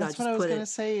 maybe that's I'll just what I was put gonna it.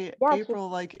 say. April,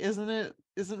 like, isn't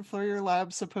Flurry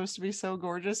Lab supposed to be so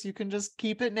gorgeous? You can just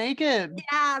keep it naked.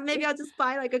 Yeah, maybe I'll just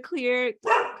buy like a clear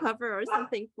cover or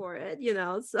something for it,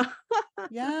 so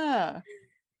Yeah.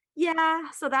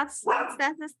 So that's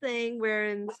this thing. We're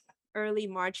in early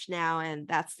March now, and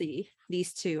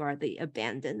these 2 are the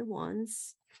abandoned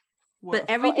ones. But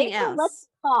everything April, else, let's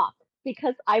talk,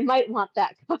 because I might want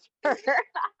that cover.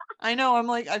 I know, I'm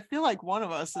like, I feel like one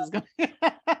of us is going because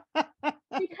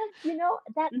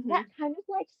that kind of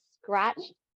like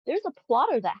scratched there's a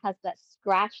plotter that has that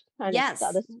scratched kind of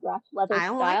style, Yes, the scratch leather I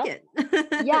don't like style.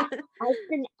 it. Yeah, I've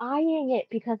been eyeing it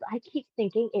because I keep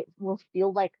thinking it will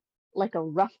feel like a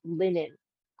rough linen.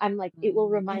 I'm like, it will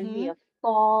remind me Mm-hmm. of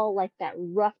fall, like that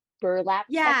rough burlap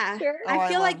Yeah, texture. Oh, I I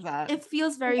feel like love that. it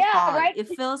feels very Yeah, fall. right. It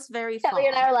feels very Kelly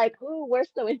and I fall. are like, ooh, we're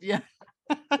so into. Yeah.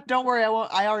 Don't worry, I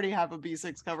won't. I already have a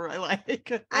B6 cover I like.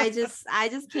 I just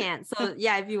can't. So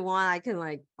yeah, if you want, I can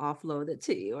like offload it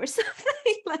to you or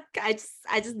something. Like I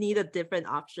just need a different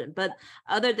option. But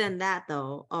other than that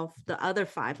though, of the other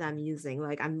five that I'm using,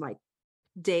 like I'm like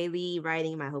daily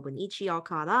writing my Hobonichi all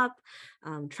caught up.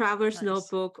 Traveler's Nice.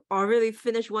 notebook already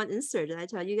finished one insert. Did I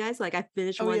tell you guys? Like I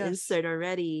finished Oh, one yes. insert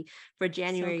already for So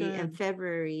January and good.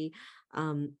 February.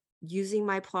 Using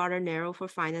my plotter narrow for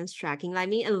finance tracking. I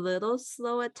mean a little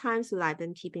slow at times, but I've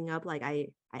been keeping up. Like I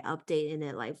update in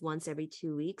it like once every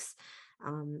 2 weeks.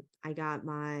 I got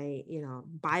my,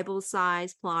 Bible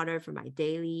size plotter for my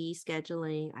daily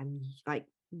scheduling. I'm like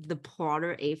the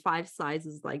plotter A5 size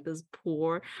is like this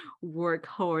poor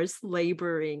workhorse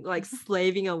laboring, like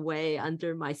slaving away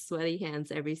under my sweaty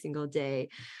hands every single day.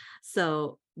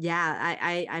 So yeah,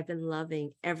 I've been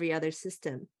loving every other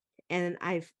system. And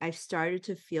I've started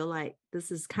to feel like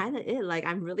this is kind of it. Like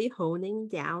I'm really honing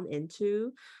down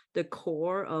into the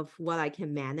core of what I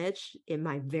can manage in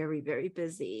my very, very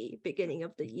busy beginning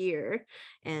of the year.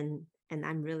 And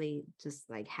I'm really just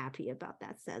like happy about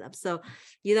that setup. So,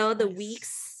 the Nice.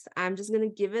 weeks, I'm just gonna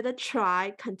give it a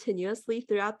try continuously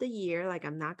throughout the year. Like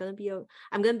I'm gonna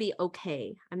be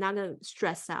okay. I'm not gonna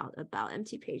stress out about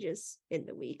empty pages in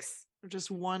the weeks.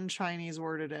 Just one Chinese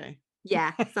word a day.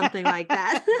 Yeah, something like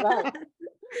that. Right.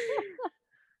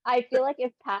 I feel like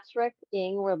if Patrick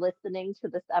Ing were listening to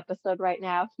this episode right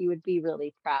now, he would be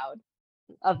really proud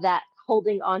of that,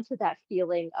 holding on to that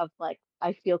feeling of like,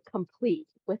 I feel complete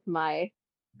with my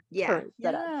Yeah, current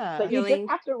setup. Yeah. But you just feeling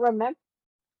have to remember,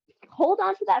 hold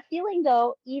on to that feeling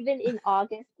though, even in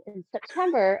August and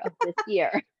September of this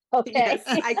year. Okay. yes,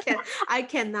 I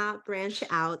cannot branch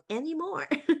out anymore.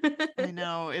 I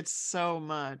know. It's so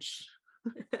much.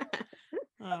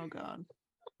 Oh, God.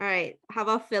 All right, how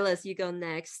about Phyllis? You go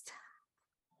next.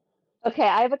 Okay,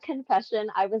 I have a confession.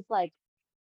 I was like,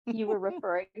 you were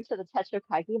referring to the Tetra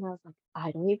Pak, and I was like,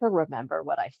 I don't even remember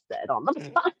what I said on the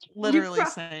podcast. You Literally pro-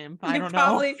 same. I you don't know.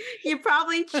 probably you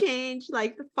probably changed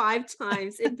like 5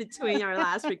 times in between our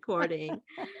last recording.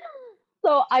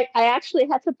 So I actually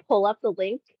had to pull up the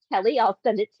link. Kelly, I'll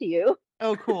send it to you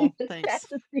Oh, in cool. the chat Thanks.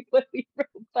 to see what we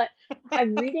wrote. But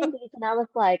I'm reading these and I was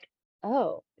like,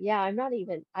 oh yeah, I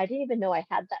didn't even know I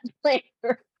had that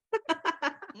planner.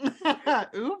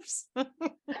 Oops.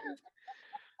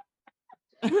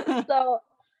 So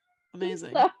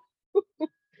Amazing. so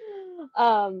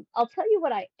I'll tell you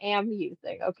what I am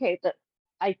using. Okay, that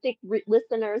I think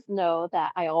listeners know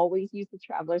that I always use the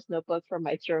traveler's notebook for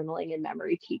my journaling and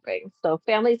memory keeping. So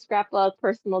family scrapbook,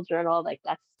 personal journal, like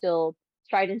that's still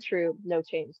tried and true, no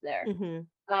change there. Hmm.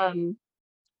 Um,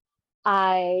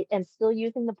 I am still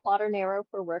using the plotter narrow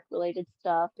for work related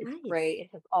stuff. It's Nice. great. It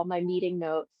has all my meeting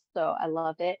notes, so I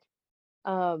love it.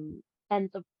 Um, and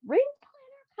the ring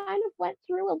planner kind of went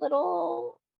through a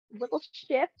little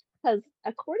shift because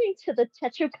according to the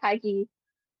Tetrukagi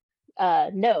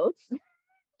notes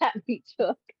that we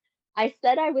took, I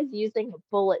said I was using a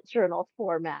bullet journal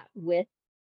format with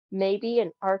maybe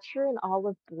an Archer and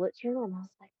Olive bullet journal, and I was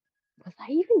like, was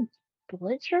I even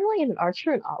bullet journaling in an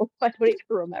Archer and Olive? I don't even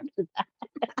remember that.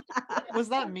 Was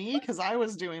that me? Because I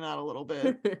was doing that a little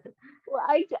bit. Well,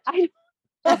 I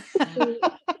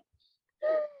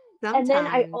and then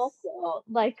I Sometimes. also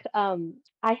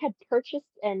I had purchased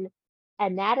an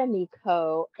Anatomy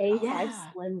Co. Oh, A5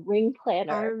 yeah. Slim ring I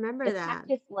planner, remember the that.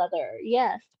 cactus leather,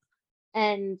 yes.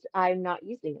 And I'm not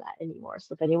using that anymore.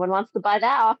 So if anyone wants to buy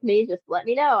that off me, just let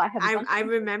me know. I have a bunch I of them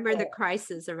for remember the sale.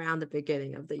 crisis around the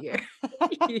beginning of the year.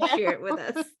 You shared with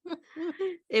us.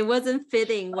 It wasn't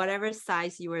fitting whatever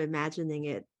size you were imagining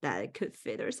it that it could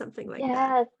fit or something like that.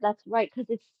 Yes, that's right, because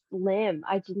it's slim.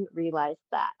 I didn't realize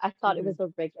that. I thought it Mhm. was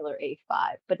a regular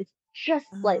A5, but it's just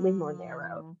slightly more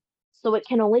narrow. Oh, So it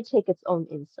can only take its own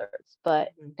inserts. But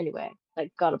Mhm. anyway, I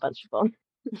got a bunch of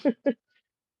them.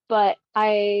 But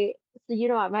so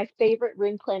my favorite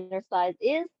ring planner size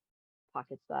is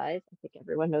pocket size. I think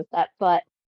everyone knows that. But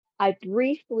I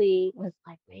briefly was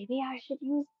like, maybe I should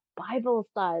use Bible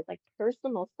size, like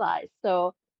personal size.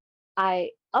 So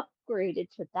I upgraded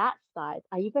to that size.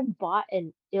 I even bought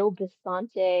an Il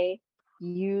Bisonte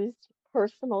used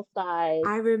personal size.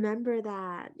 I remember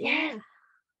that. Yes. Yeah.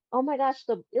 Oh my gosh,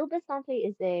 so Il Bisonte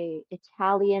is a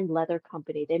Italian leather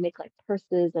company. They make like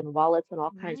purses and wallets and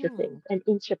all kinds of yeah. things. And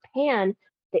in Japan,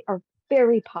 they are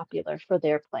very popular for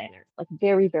their planners, like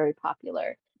very, very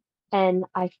popular. And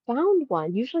I found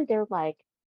one, usually they're like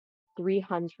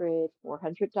 $300,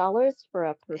 $400 for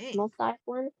a Dang. personal size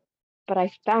one. But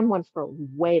I found one for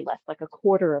way less, like a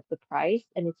quarter of the price,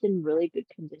 and it's in really good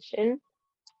condition.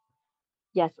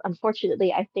 Yes,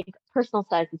 unfortunately, I think personal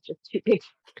size is just too big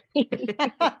for me.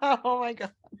 Oh my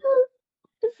god.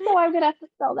 So I'm gonna have to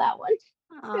sell that one.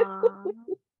 Aw.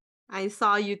 I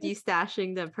saw you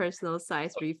destashing the personal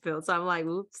size refill, so I'm like,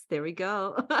 oops, there we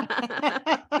go. hold,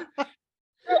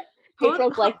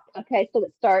 April's like, hold, okay, so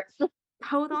it starts.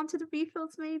 hold on to the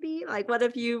refills, maybe. Like, what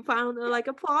if you found like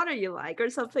a plotter you like or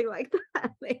something like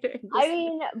that later in I this year?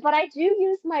 mean, but I do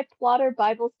use my plotter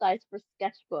Bible size for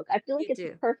sketchbook. I feel like You it's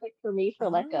do. perfect for me for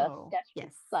like a Oh. sketchbook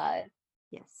Yes. size.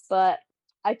 Yes. But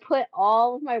I put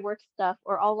all of my work stuff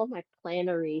or all of my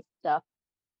plannery stuff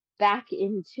back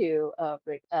into a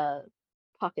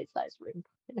pocket size ring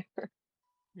planner.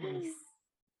 Nice.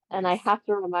 And I Nice. have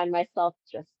to remind myself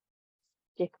just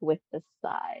stick with the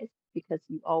size because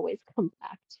you always come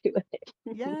back to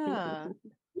Yeah.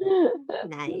 it.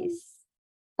 Nice.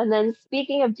 And then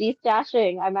speaking of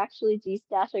destashing, I'm actually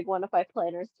destashing one of my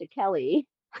planners to Kelly,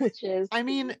 which is I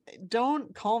mean,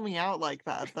 don't call me out like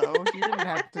that though. You didn't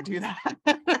have to do that.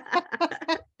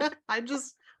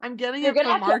 I'm getting you're it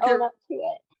gonna for have to own market. up to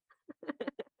it.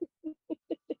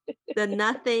 The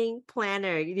nothing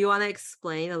planner. Do you want to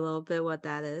explain a little bit what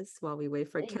that is while we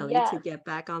wait for Kelly to Yes. get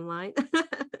back online?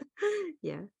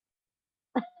 Yeah,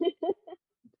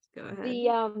 go ahead.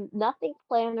 The Nothing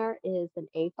Planner is an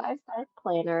A5 size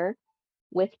planner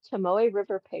with Tomoe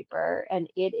River paper, and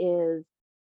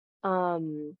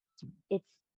um it's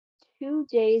 2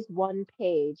 days, one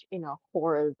page in a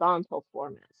horizontal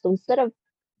format. So instead of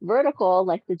vertical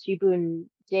like the Jibun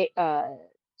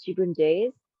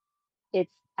days,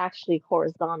 it's actually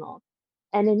horizontal.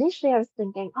 And initially I was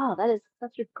thinking, oh, that's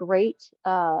such a great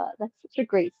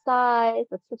size,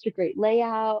 that's such a great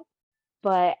layout,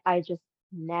 but I just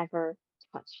never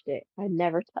touched it. I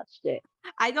never touched it.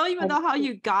 I don't even And know how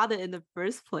you got it in the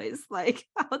first place. Like,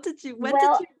 when did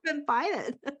well, you even find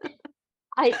it?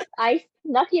 I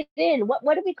snuck it in.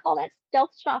 What do we call that?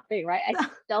 Stealth shopping, right? I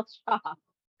stealth shop.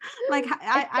 Like,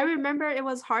 I I sent it. remember it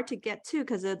was hard to get to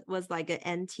because it was like an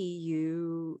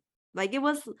NTU, like it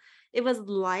was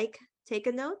like Take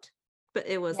a Note, but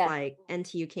it was Yes, like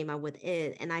NTU came out with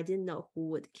it, and I didn't know who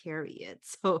would carry it.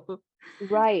 So,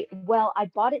 right. Well, I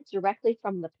bought it directly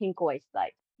from the Pinkoi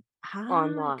site okay,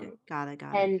 online. got it.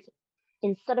 And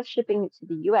instead of shipping it to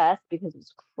the US because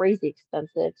it's crazy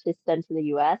expensive to send to the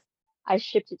US, I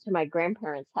shipped it to my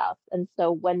grandparents' house. And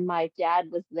so when my dad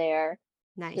was there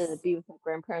to Nice. be with my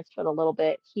grandparents for a little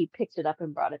bit, he picked it up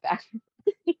and brought it back.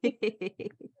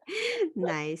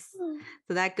 Nice.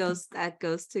 So that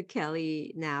goes to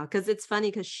Kelly now because it's funny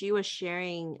because she was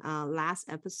sharing last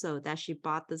episode that she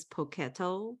bought this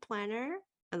Poketo planner,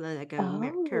 like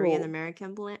a Korean Oh,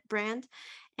 American brand,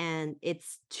 and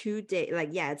it's 2 day, like,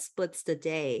 yeah, it splits the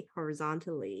day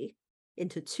horizontally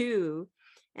into two.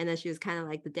 And then she was kind of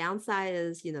like, the downside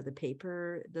is, the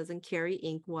paper doesn't carry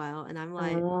ink well. And I'm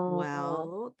like, uh,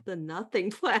 well, the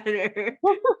nothing planner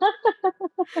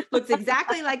looks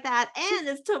exactly like that, and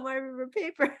it's Tomoe River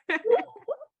paper.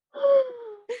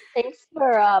 thanks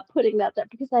for putting that there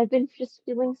because I've been just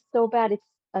feeling so bad. It's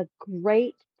a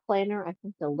great planner. I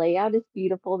think the layout is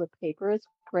beautiful, the paper is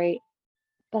great,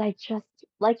 but I just,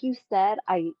 like you said,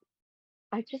 I'm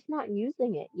just not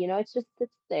using it. It just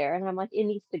sits there, and I'm like, it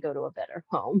needs to go to a better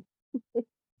home.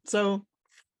 So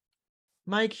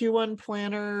my Q1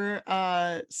 planner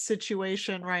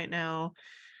situation right now.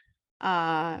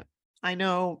 I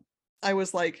know I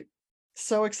was like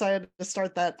so excited to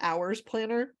start that hours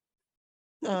planner.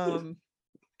 And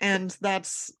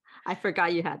that's I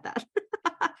forgot you had that.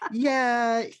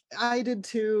 yeah, I did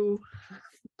too.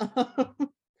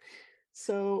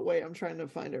 So wait, I'm trying to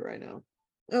find it right now.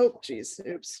 Oh, geez,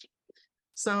 oops.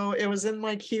 So it was in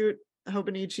my cute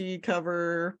Hobonichi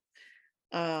cover.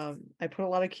 I put a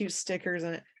lot of cute stickers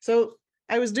in it. So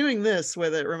I was doing this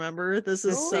with it, remember? This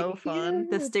is Oh, so fun.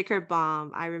 The cute. sticker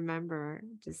bomb. I remember.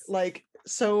 Just Like,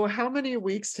 so how many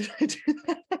weeks did I do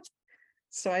that?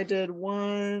 So I did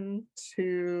 1,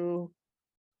 2,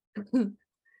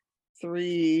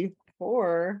 3,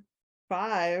 4,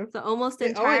 5. so almost Oh, I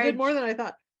entire did more than I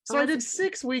thought. So I almost did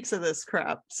 6 weeks of this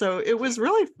crap. So it was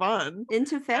really fun.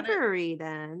 into And it, February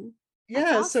then.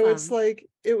 That's yeah, so it's awesome. like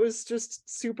it was just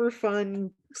super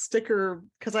fun sticker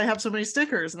because I have so many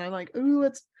stickers and I'm like, ooh,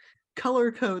 let's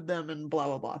color code them and blah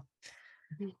blah blah.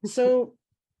 So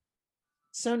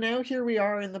now here we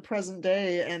are in the present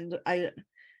day, and I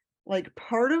like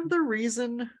part of the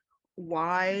reason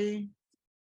why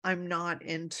I'm not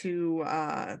into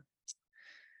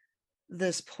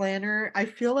this planner. I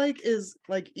feel like is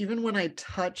like even when I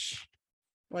touch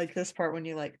like this part when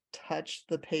you like touch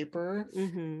the paper,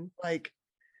 like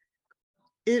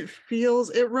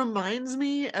it reminds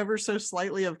me ever so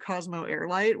slightly of Cosmo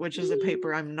Airlight, which is a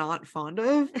paper I'm not fond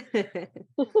of,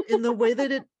 in the way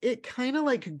that it kind of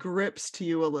like grips to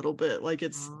you a little bit, like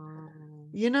it's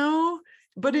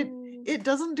but it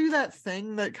doesn't do that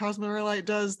thing that Cosmo Airlight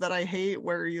does that I hate,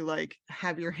 where you like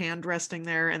have your hand resting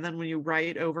there and then when you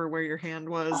write over where your hand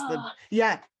was,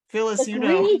 Phyllis, The you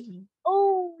know. grease.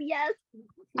 Oh yes.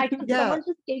 Yeah, Someone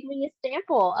just gave me a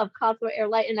sample of Cosmo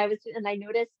Airlight, and I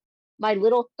noticed my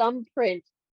little thumbprint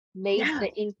made yeah,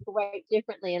 the ink write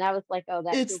differently, and I was like, oh,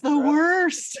 that it's feels the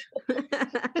gross.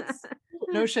 worst.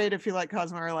 No shade if you like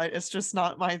Cosmo Airlight, it's just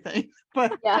not my thing.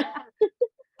 But Yeah.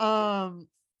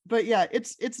 but yeah,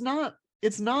 it's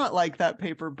not like that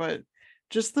paper, but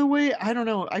just the way, I don't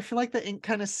know, I feel like the ink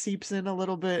kind of seeps in a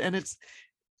little bit, and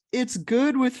it's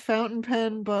good with fountain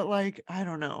pen, but like I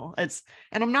don't know, and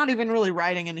I'm not even really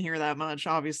writing in here that much,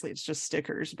 obviously it's just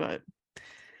stickers, but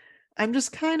I'm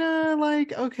just kind of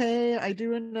like, okay, I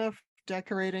do enough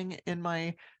decorating in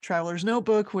my traveler's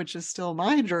notebook, which is still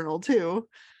my journal too.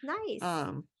 Nice.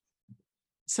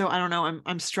 So I don't know,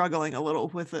 I'm struggling a little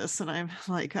with this, and I'm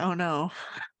like, oh no.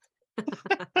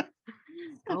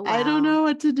 Oh I don't wow. know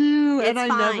what to do, and It's I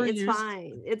fine. never It's used.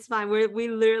 fine. It's fine. We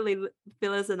literally,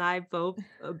 Phyllis and I both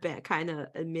kind of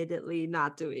admittedly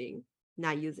not using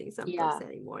some books Yeah.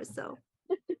 anymore. So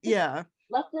Yeah,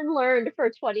 Lesson learned for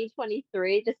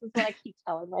 2023. This is what I keep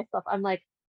telling myself. I'm like,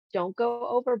 don't go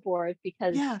overboard,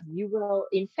 because yeah, you will,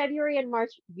 in February and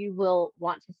March, you will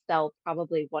want to sell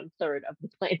probably 1/3 of the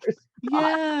planners.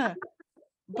 yeah.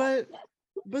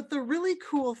 But the really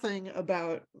cool thing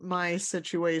about my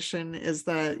situation is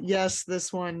that yes,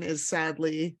 this one is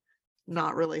sadly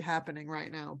not really happening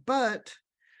right now, but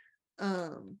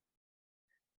um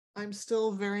I'm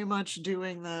still very much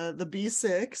doing the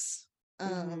B6,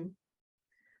 um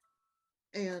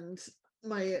and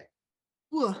my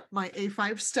my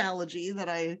A5 Stalogy that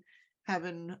I have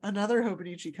in another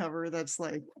Hobonichi cover that's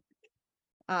like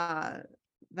uh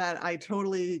that I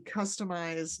totally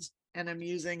customized and I'm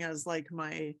using as like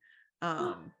my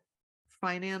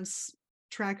finance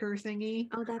tracker thingy.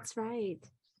 oh, that's right.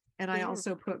 And I Yeah.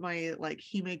 also put my like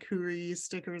Himekuri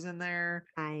stickers in there.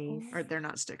 Nice. Or they're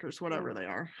not stickers, whatever they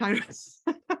are.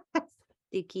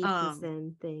 Sticky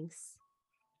and things.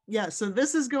 Yeah, so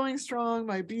this is going strong.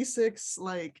 My B6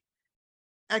 like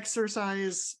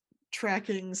exercise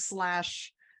tracking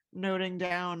slash noting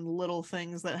down little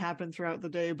things that happen throughout the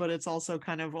day, but it's also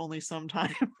kind of only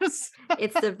sometimes.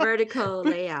 It's the vertical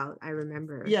layout, I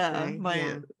remember. Yeah,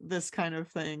 right? this kind of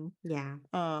thing. Yeah.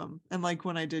 And like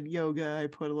when I did yoga, I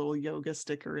put a little yoga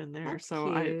sticker in there. That's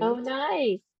So cute. Oh,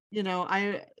 nice.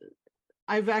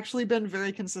 I've actually been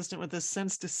very consistent with this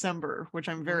since December, which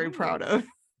I'm very proud of.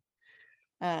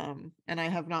 And I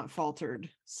have not faltered.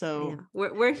 So Yeah.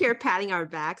 We're here patting our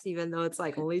backs, even though it's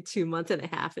like only 2 months and a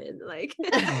half in, like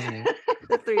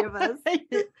the three of us.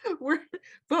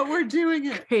 we're doing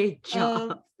it. Great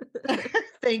job.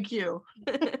 Thank you.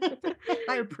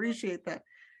 I appreciate that.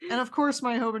 And of course,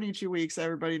 my Hobonichi weeks,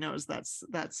 everybody knows that's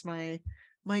my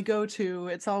go-to.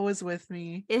 It's always with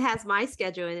me. It has my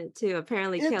schedule in it too.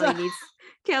 Apparently, It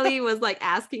Kelly was like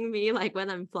asking me like when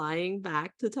I'm flying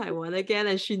back to Taiwan again,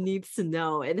 and she needs to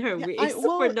know in her weeks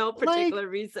for no particular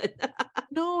reason.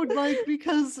 No, like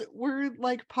because we're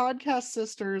like podcast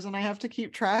sisters, and I have to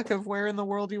keep track of where in the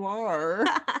world you are.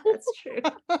 That's true.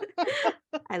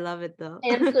 I love it though.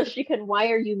 And so she can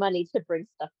wire you money to bring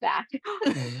stuff back.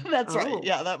 That's right.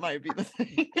 Yeah, that might be the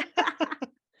thing.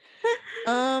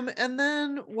 And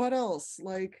then what else?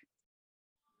 Like,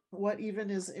 what even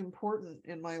is important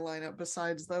in my lineup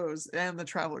besides those and the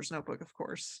Traveler's Notebook, of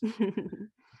course?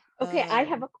 Okay, I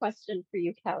have a question for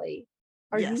you, Kelly.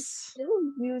 Are you still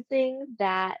using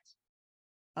that?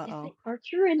 Is it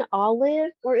Archer and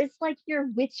Olive, or it's like your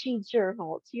witchy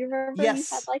journal? Do you remember you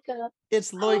had like a?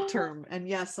 It's Leuchtturm, and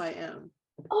yes, I am.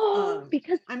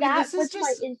 Because that was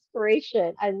my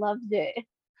inspiration. I loved it.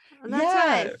 That's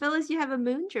right. Phyllis, you have a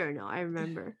moon journal, I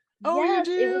remember. Oh, Yes,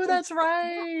 you do? That's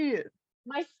right.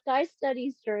 My Sky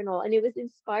Studies journal, and it was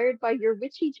inspired by your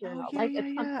witchy journal, like a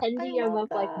compendium of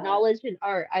like knowledge and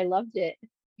art. I loved it.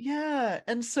 Yeah,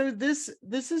 and so this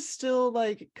is still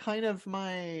like kind of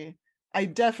I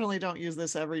definitely don't use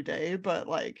this every day, but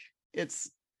like it's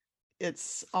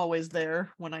always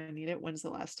there when I need it. When's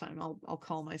the last time? I'll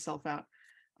call myself out.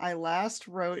 I last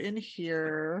wrote in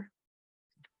here.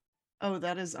 Oh,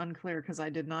 that is unclear because I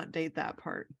did not date that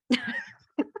part.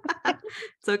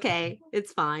 It's okay.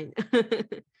 It's fine.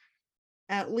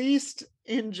 At least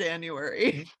in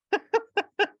January.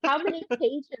 How many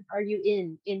pages are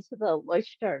you into the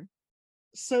Leuchtturm?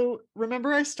 So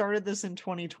remember I started this in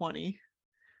 2020.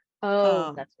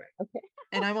 Oh, that's right. Okay.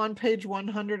 And I'm on page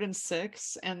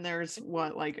 106, and there's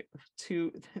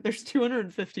there's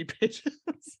 250 pages.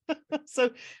 so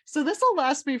this will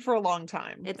last me for a long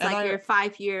time. It's And like your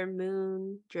 5-year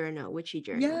moon journal, witchy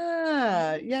journal.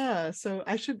 yeah. So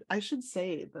I should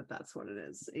say that that's what it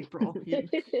is. April.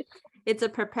 It's a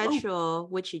perpetual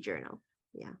witchy journal.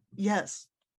 Yeah. Yes.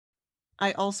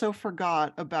 I also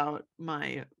forgot about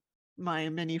my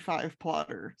mini 5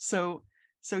 plotter. So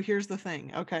here's the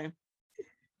thing. Okay.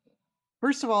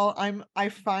 First of all, I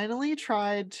finally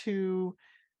tried to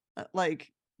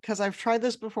because I've tried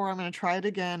this before. I'm going to try it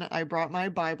again. I brought my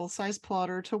Bible size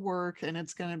plotter to work, and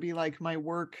it's going to be like my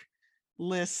work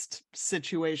list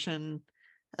situation,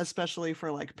 especially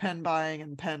for like pen buying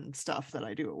and pen stuff that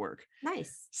I do at work.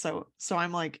 Nice. So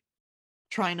I'm like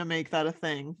trying to make that a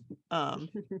thing.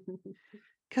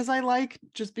 Because I like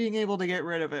just being able to get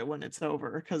rid of it when it's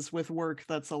over. Because with work,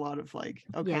 that's a lot of like,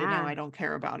 okay, now I don't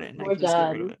care about it, and I We're can just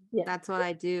get rid of done. it. Yeah. That's what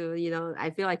I do. I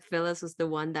feel like Phyllis was the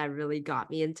one that really got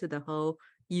me into the whole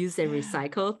use and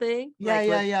recycle thing.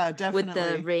 Yeah, With the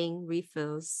definitely. ring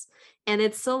refills. And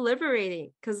it's so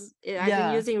liberating because I've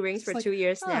been using rings for 2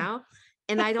 years now,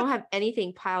 and I don't have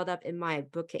anything piled up in my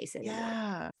bookcase anymore.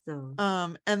 Yeah. So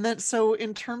and then so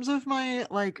in terms of my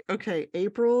okay,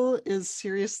 April is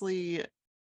seriously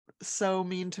so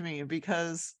mean to me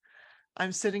because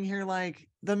I'm sitting here like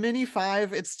the mini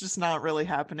 5, it's just not really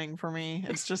happening for me.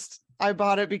 It's just I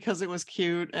bought it because it was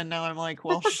cute, and now I'm like,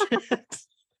 well, shit.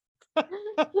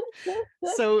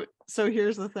 So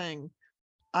here's the thing.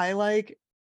 I'm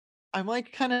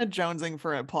kind of jonesing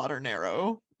for a plotter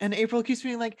narrow. And April keeps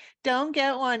being like, don't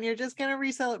get one. You're just going to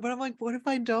resell it. But I'm like, what if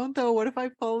I don't, though? What if I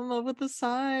fall in love with the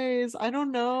size? I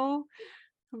don't know.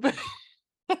 But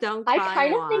don't I buy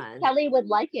kind of think one. Kelly would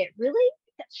like it. Really?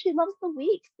 She loves the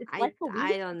weeks. It's like a week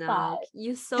I don't know. size.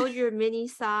 You sold your mini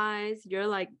size. You're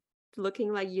like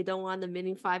looking like you don't want the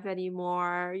mini 5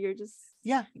 anymore. You're just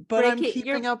but I'm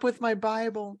keeping up with my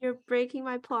Bible. You're breaking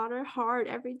my plotter heart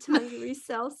every time you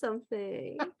resell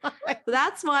something.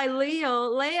 That's why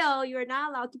Leo, you're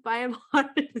not allowed to buy a plotter.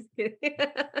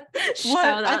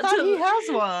 What? I thought he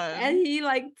has one. And he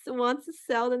wants to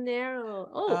sell the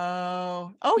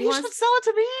narrow. He should sell it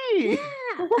to me.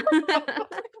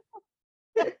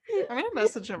 Yeah. I'm gonna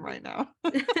message him right now.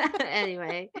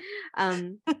 Anyway,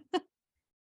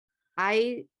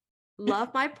 I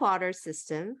love my plotter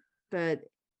system, but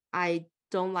I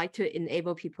don't like to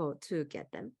enable people to get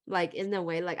them. Like in a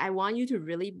way, like I want you to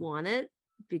really want it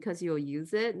because you'll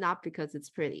use it, not because it's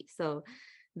pretty. So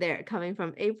they're coming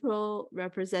from April,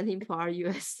 representing Plotter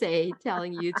USA,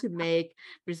 telling you to make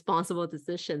responsible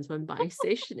decisions when buying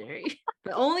stationery,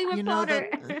 but only with plotter.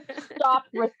 Shop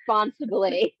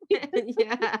responsibly.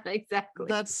 Yeah, exactly.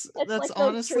 That's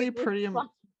honestly pretty.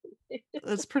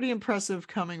 That's pretty impressive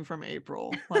coming from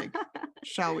April. Like,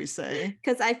 shall we say?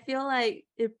 Because I feel like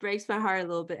it breaks my heart a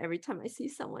little bit every time I see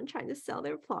someone trying to sell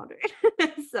their plotter.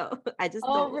 So I just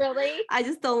I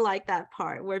just don't like that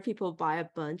part where people buy a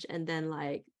bunch and then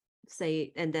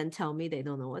tell me they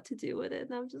don't know what to do with it.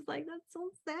 And I'm just like, that's so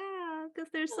sad because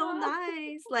they're so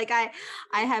nice. Like I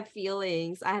have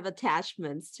feelings, I have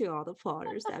attachments to all the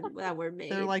plotters that were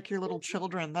made. They're like your little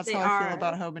children. That's how I feel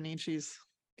about Hobonichis.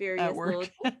 Various little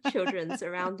children's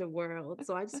around the world.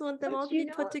 So I just want them all to be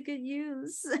put to good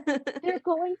use. They're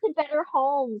going to better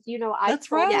homes.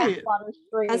 That's right.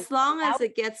 As long as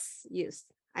it gets used.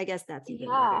 I guess that's even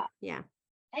better. Yeah.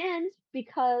 And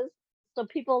because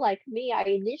people like me, I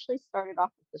initially started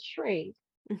off with the shrink.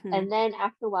 Mm-hmm. And then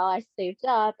after a while I saved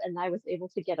up and I was able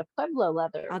to get a Pueblo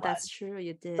leather. Oh, that's true.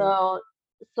 You did. So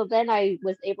then I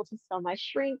was able to sell my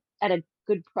shrink at a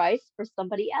good price for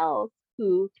somebody else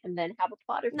who can then have a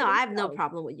plotter. No, I have no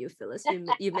problem with you, Phyllis.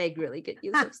 You make really good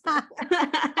use of stuff.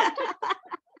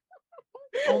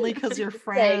 Only because you're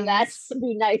friends. Saying that to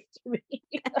be nice to me.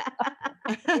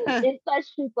 Inside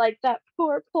she's like, that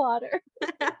poor plotter.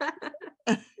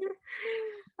 But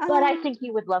I think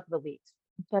you would love the weeks.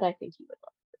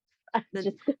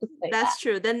 That's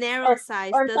true. The narrow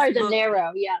size. The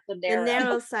narrow. Yeah, the narrow. The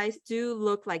narrow size do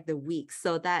look like the weeks.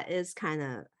 So that is kind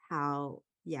of how,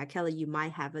 Kelly, you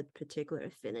might have a particular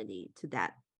affinity to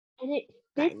that. And it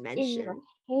fits in your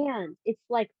hand. It's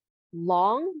like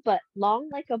long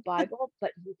like a Bible,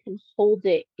 but you can hold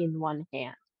it in one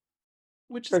hand.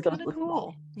 which is for kind just of a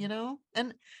cool, small.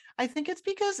 And I think it's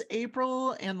because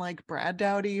April and like Brad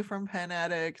Dowdy from Pen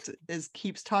Addict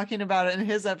keeps talking about it in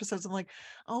his episodes. I'm like,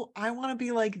 oh, I want to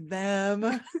be like them.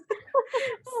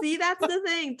 See, that's the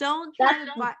thing. Don't try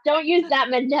to buy Don't use that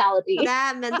mentality.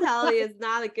 that mentality is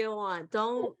not a good one.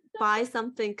 Don't buy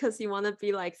something because you want to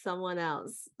be like someone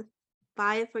else.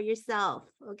 Buy it for yourself,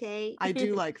 okay? I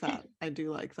do like that.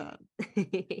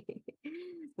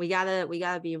 we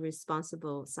gotta be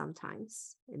responsible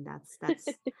sometimes, and that's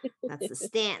the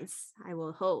stance I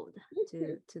will hold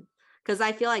to because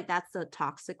I feel like that's the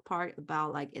toxic part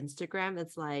about like Instagram.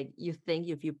 It's like you think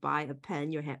if you buy a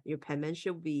pen, your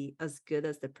penmanship will be as good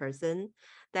as the person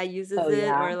that uses Oh it,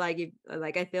 yeah. or like if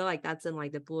like I feel like that's in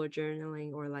like the bullet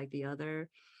journaling or like the other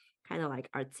kind of like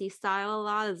artsy style a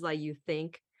lot. Is like you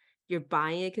think you're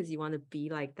buying it because you want to be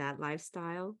like that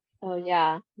lifestyle. Oh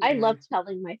yeah. I Yeah. love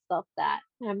telling myself that.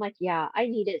 And I'm like, yeah, I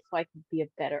need it so I can be a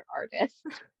better artist.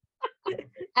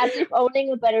 As if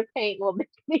owning a better paint will make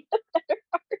me a better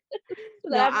artist. So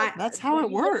No, that I'm like, That's how it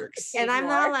maybe look at the works. and paint I'm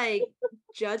not more. like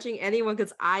judging anyone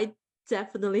because I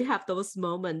definitely have those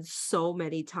moments so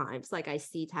many times. Like I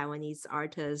see Taiwanese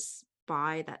artists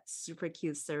buy that super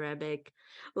cute ceramic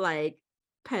like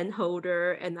pen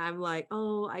holder, and I'm like,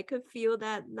 oh, I could feel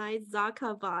that nice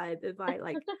Zaka vibe if I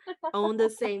like own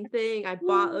the same thing. I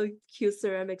bought a cute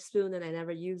ceramic spoon and I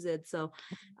never use it. So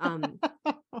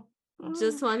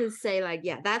just want to say like,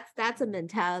 yeah, that's a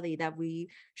mentality that we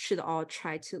should all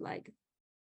try to like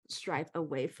strive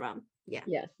away from. Yeah.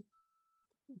 Yes.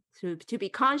 To be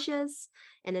conscious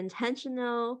and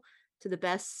intentional to the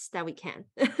best that we can.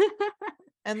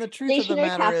 And the truth of the Stationery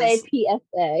matter Cafe is,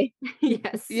 PSA.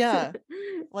 Yes. yeah,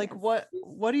 like Yes.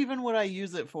 what even would I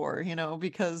use it for?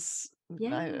 Because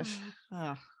Yeah.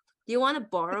 uh, Do you want to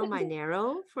borrow my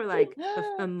Narrow for like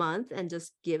a month and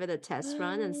just give it a test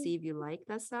run and see if you like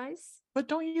that size? but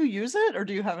don't you use it, or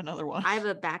do you have another one? I have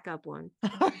a backup one.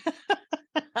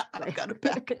 I've got a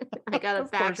back. I got a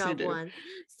Of course you backup do. one.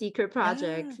 Secret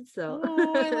project. Yeah. So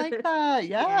Oh, I like that.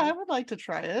 Yeah, yeah. I would like to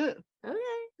try it. Okay.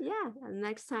 Yeah. And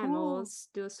next time we'll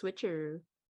do a switcher.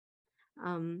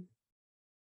 Um,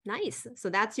 nice. So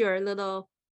that's your little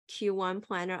Q1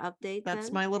 planner update That's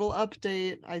then. my little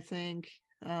update, I think.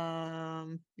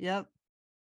 Yep.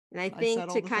 And I I said think all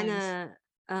to the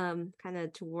things. kind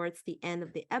of towards the end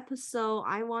of the episode,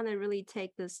 I want to really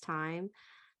take this time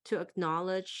to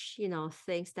acknowledge,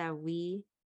 things that we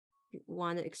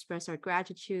want to express our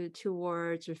gratitude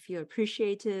towards or feel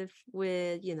appreciative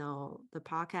with, the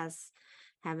podcast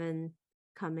having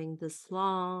coming this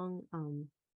long.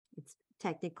 It's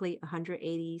technically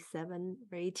 187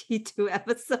 or 82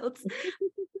 episodes.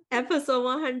 Episode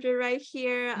 100 right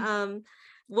here.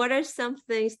 What are some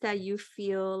things that you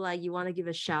feel like you want to give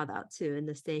a shout out to in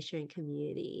the stationery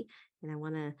community? And I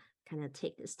want to kind of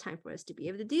take this time for us to be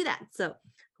able to do that. So,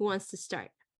 who wants to start?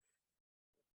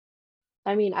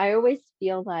 I mean, I always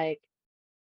feel like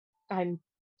I'm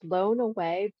blown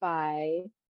away by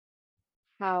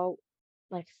how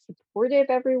like supportive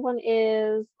everyone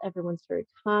is. Everyone's very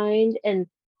kind. And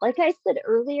like I said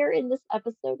earlier in this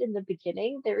episode in the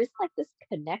beginning, there is like this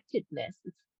connectedness.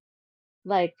 It's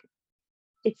like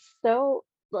it's so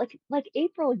like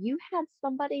April, you had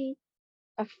somebody,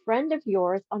 a friend of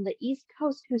yours on the East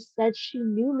Coast who said she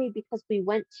knew me because we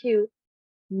went to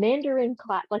Mandarin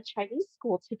class, like Chinese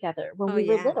school together when Oh, we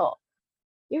were yeah. little.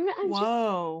 I'm just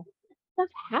Whoa. stuff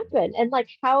happen. And like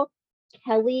how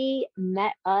Kelly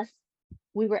met us,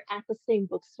 we were at the same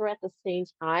bookstore at the same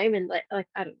time, and like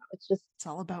I don't know, it's just It's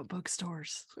all about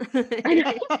bookstores.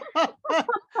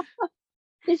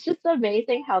 it's just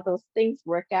amazing how those things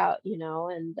work out,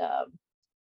 and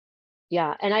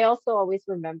yeah. And I also always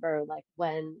remember like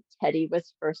when Teddy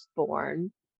was first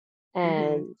born Hmm.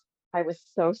 and I was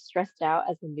so stressed out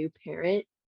as a new parent.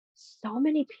 So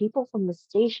many people from the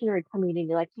stationery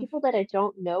community, like people that I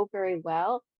don't know very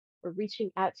well, were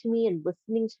reaching out to me and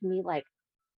listening to me like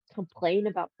complain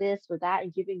about this or that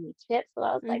and giving me tips. So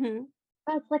I was like, Hmm.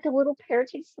 that's like a little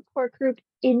parenting support group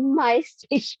in my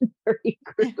stationery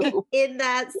group. In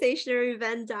that stationary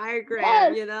Venn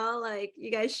diagram, Yes. like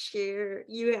you guys share,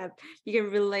 you can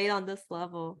relate on this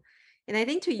level. And I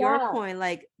think to your Yeah. point,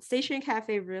 like Stationery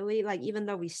Cafe really, like even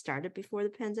though we started before the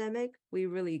pandemic, we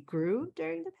really grew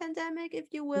during the pandemic, if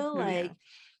you will. Oh yeah. Like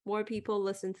more people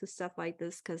listen to stuff like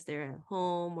this because they're at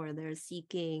home or they're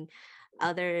seeking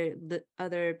other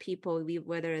people,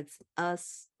 whether it's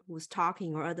us who's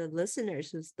talking or other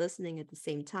listeners who's listening at the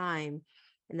same time.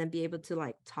 and then be able to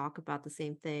like talk about the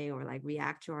same thing or like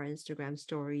react to our Instagram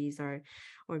stories or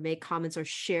make comments or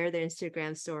share their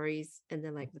Instagram stories and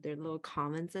then like with their little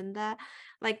comments and that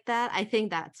like that. I think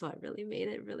that's what really made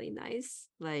it really nice.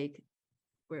 Like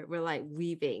we're like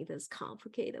weaving this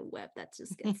complicated web that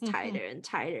just gets tighter and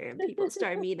tighter and people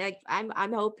start meeting. Like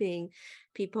I'm hoping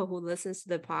people who listens to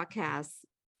the podcast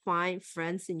find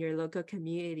friends in your local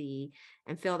community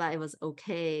and feel that it was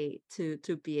okay to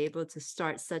be able to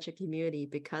start such a community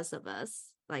because of us,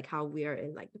 like how we are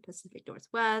in like the Pacific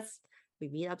Northwest. We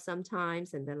meet up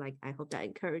sometimes, and then like I hope that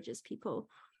encourages people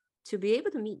to be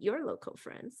able to meet your local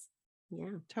friends.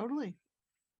 Yeah. Totally.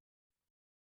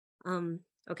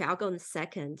 Okay, I'll go in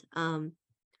second.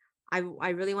 I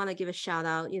really want to give a shout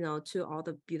out, to all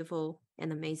the beautiful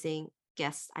and amazing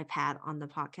guests I've had on the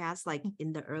podcast, like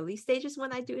in the early stages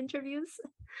when I do interviews.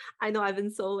 I know I've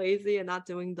been so lazy and not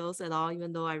doing those at all,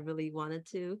 even though I really wanted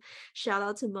to. Shout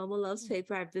out to Momo Loves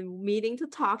Paper. I've been meaning to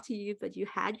talk to you, but you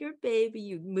had your baby,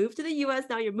 you moved to the US,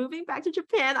 now you're moving back to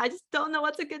Japan. I just don't know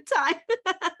what's a good time.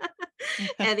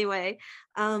 Anyway,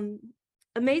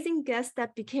 amazing guests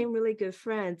that became really good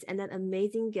friends, and then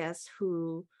amazing guests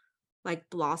who like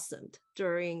blossomed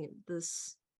during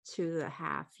this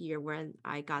 2.5 year when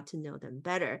I got to know them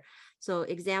better. So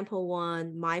example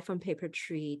one, Mai from Paper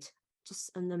Treat,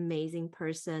 just an amazing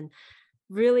person,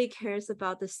 really cares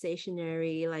about the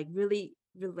stationery, like really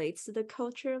relates to the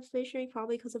culture of stationery,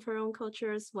 probably because of her own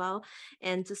culture as well.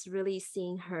 And just really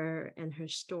seeing her and her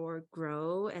store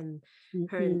grow, and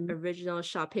her Mhm. original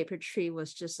shop Paper Tree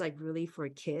was just like really for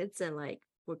kids and like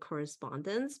for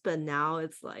correspondence, but now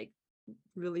it's like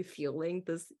really fueling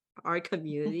this our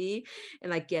community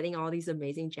and like getting all these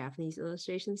amazing Japanese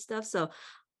illustration stuff. So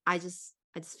I just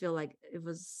feel like it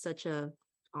was such a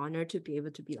honor to be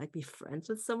able to be friends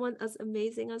with someone as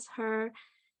amazing as her.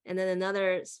 And then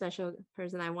another special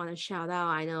person I want to shout out,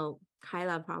 I know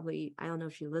Kyla probably, I don't know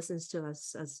if she listens to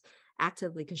us as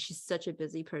actively because she's such a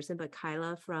busy person, but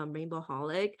Kyla from Rainbow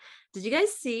Holic, did you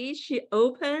guys see she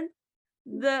opened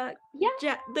the Yeah,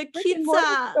 the brick and mortar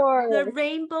Kitsa, the store.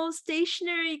 Rainbow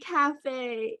Stationery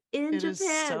Cafe in It is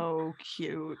Japan? so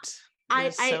cute. It I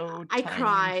is I so I tiny and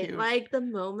cried cute. like the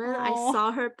moment I Oh,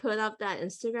 saw her put up that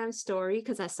Instagram story,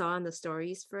 because I saw on the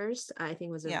stories first. I think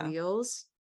it was the yeah. reels,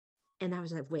 and I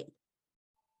was like, wait,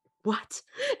 what?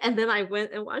 And then I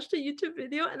went and watched a YouTube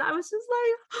video, and I was just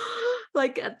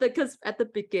like, because at the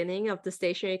beginning of the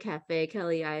Stationery Cafe,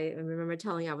 Kelly, I remember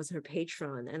telling you I was her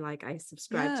patron, and like I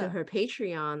subscribed to Yeah. her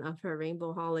Patreon of her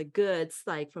Rainbow Holic goods,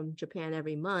 like from Japan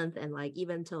every month, and like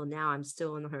even till now, I'm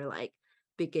still on her like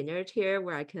beginner tier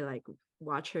where I could like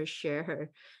watch her share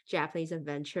her Japanese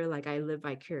adventure. Like I live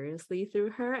vicariously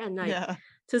through her, and like Yeah.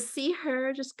 to see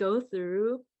her just go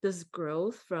through this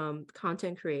growth from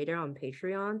content creator on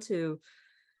Patreon to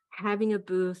having a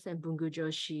booth in Bungu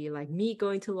Joshi, like me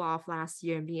going to Loft last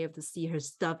year and being able to see her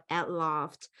stuff at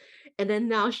Loft. And then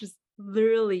now she's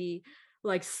literally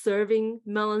like serving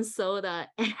melon soda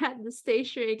at the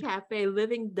Stationery Cafe,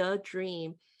 living the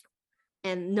dream.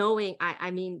 And knowing,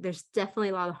 I mean, there's definitely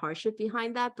a lot of hardship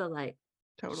behind that, but like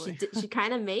Totally. she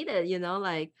kind of made it,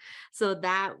 like, so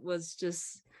that was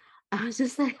just, I was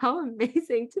just like, how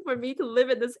amazing for me to live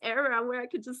in this era where I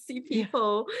could just see Yeah.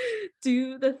 people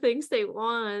do the things they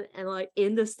want and like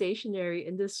in the stationery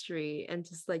industry and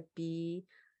just like it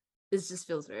just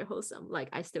feels very wholesome. Like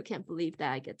I still can't believe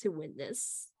that I get to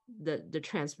witness the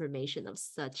transformation of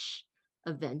such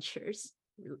adventures,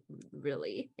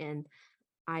 really. And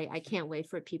I can't wait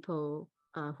for people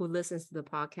who listens to the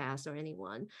podcast or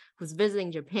anyone who's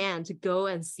visiting Japan to go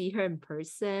and see her in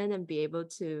person and be able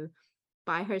to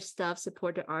buy her stuff,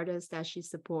 support the artists that she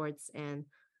supports. And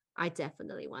I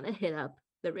definitely want to hit up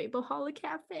the Rainbow Holic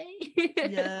Cafe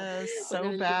Yes, when I'm so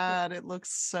in Japan. bad. It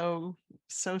looks so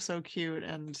cute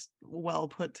and well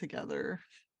put together.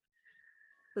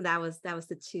 So that was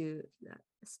the two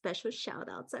special shout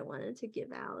outs I wanted to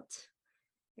give out.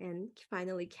 And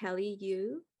finally, Kelly,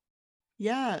 you.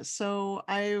 Yeah, so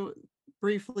I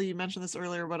briefly mentioned this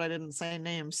earlier, but I didn't say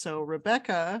names. So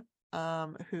Rebecca,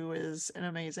 who is an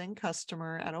amazing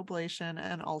customer at Oblation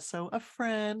and also a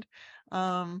friend.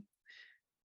 And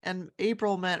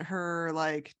April met her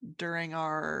like during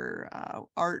our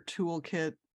art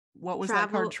toolkit. What was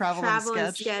that called? Travel and Travel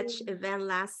and Sketch. sketch event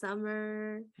last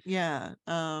summer. Yeah.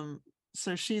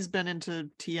 So she's been into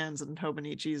TNs and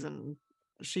Hobonichis, and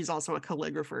she's also a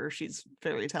calligrapher. She's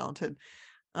very talented.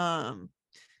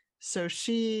 So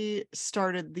she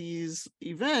started these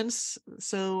events.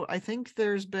 So I think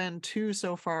there's been 2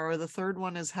 so far. The third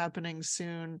one is happening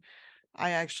soon.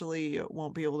 I actually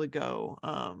won't be able to go.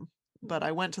 But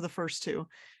I went to the first 2.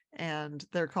 and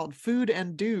they're called Food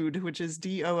and Dude, which is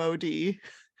DOOD.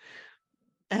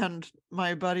 And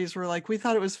my buddies were like, we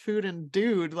thought it was Food and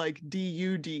Dude, like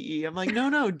DUDE. I'm like,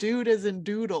 no, dude is in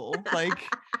doodle. Like,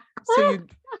 so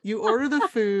you order the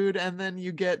food and then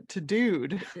you get to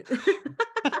dude.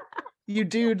 You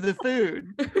dude the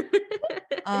food.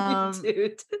 You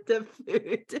dude the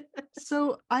food.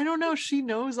 So I don't know. She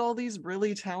knows all these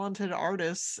really talented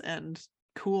artists and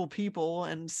cool people,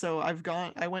 and so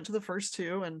I went to the first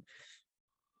two,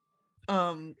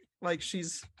 and like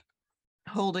she's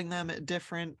holding them at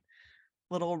different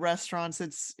little restaurants.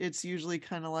 It's usually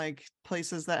kind of like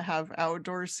places that have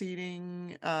outdoor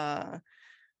seating, and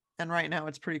right now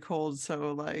it's pretty cold,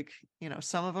 so like,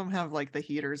 some of them have like the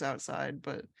heaters outside,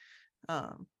 but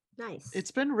Nice.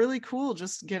 it's been really cool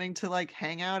just getting to like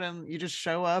hang out, and you just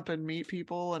show up and meet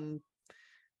people and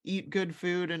eat good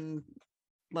food and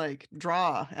like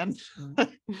draw and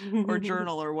or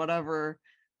journal or whatever.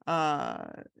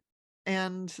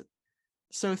 And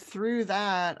so through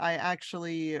that, I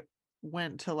actually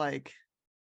went to like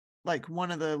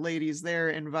one of the ladies there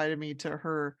invited me to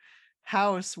her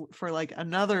house for like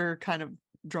another kind of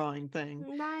drawing thing.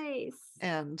 Nice.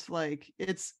 And like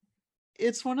it's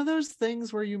one of those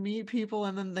things where you meet people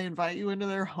and then they invite you into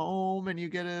their home and you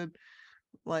get to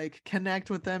like connect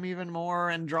with them even more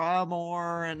and draw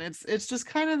more, and it's just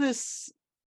kind of this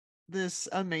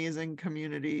amazing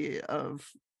community of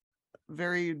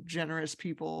very generous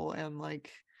people, and like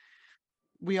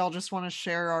we all just want to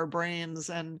share our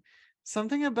brains. And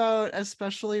something about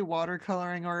especially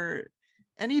watercoloring or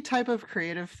any type of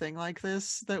creative thing like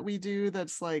this that we do,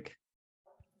 that's like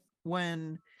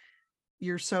when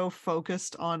you're so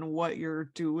focused on what you're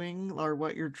doing or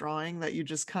what you're drawing that you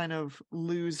just kind of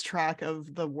lose track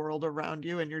of the world around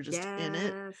you and you're just in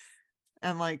it. Yes.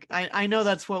 And like I know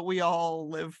that's what we all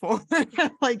live for,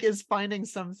 like, is finding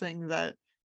something that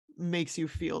makes you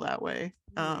feel that way.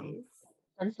 Nice.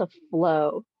 Sense of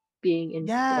flow, being in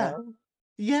Yeah. flow.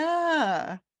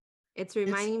 Yeah. It's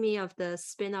reminding me of the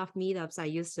spin-off meetups I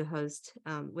used to host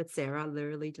with Sarah,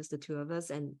 literally just the two of us,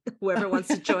 and whoever wants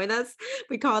to join us.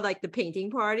 We call it like the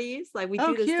painting parties. Like we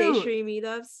do the cute. stationery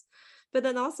meetups, but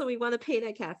then also we want to paint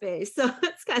at cafes. So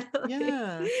it's kind of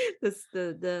like this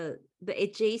the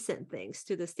adjacent things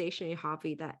to the stationery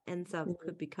hobby that ends up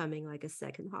could becoming like a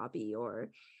second hobby,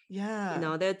 or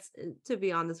that's, to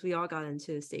be honest, we all got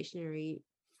into stationery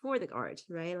for the art,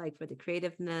 right? Like for the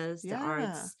creativeness, the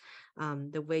arts,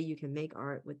 the way you can make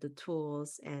art with the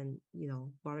tools, and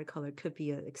watercolor could be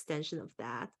an extension of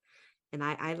that. And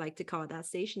I like to call that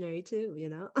stationery too,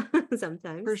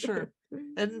 sometimes. For sure.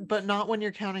 But not when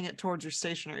you're counting it towards your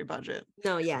stationery budget.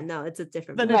 No, it's a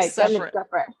different then budget. it's separate.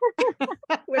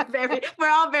 We're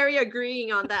all very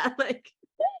agreeing on that, like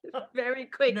very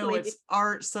quickly. No, it's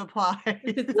art supplies.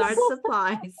 It's art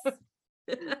supplies.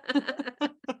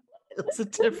 It's a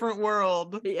different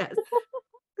world. Yes.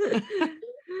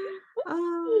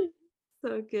 Oh,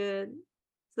 so good.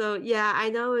 So yeah, I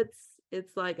know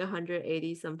it's like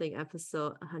 180 something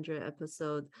episode, 100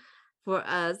 episode for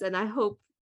us, and I hope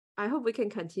we can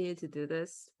continue to do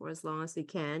this for as long as we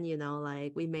can.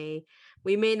 Like we may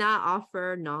not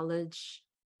offer knowledge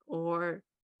or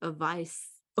advice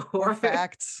or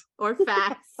facts.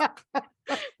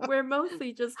 We're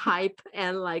mostly just hype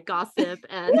and like gossip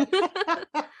and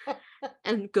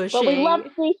gushing. But we love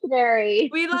stationery.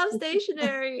 We love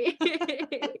stationery.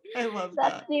 I love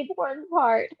That's the important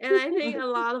part. And I think a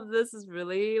lot of this is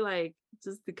really like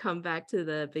just to come back to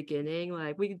the beginning.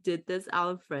 Like we did this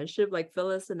out of friendship. Like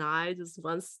Phyllis and I just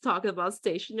once talked about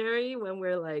stationery when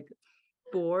we're like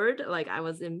bored. Like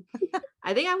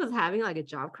I think I was having like a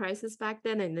job crisis back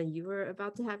then, and then you were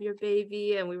about to have your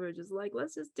baby, and we were just like,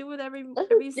 let's just do it every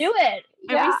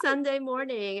Sunday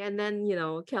morning. And then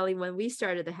Kelly, when we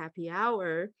started the happy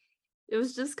hour, it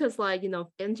was just because like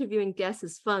interviewing guests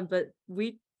is fun, but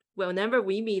whenever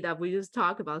we meet up, we just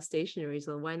talk about stationery,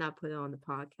 so why not put it on the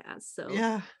podcast? So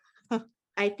yeah.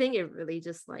 I think it really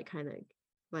just like kind of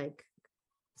like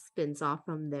spins off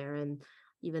from there. And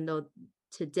even though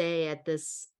today at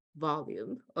this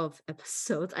volume of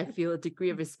episodes, I feel a degree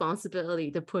of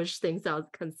responsibility to push things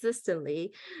out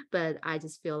consistently, but I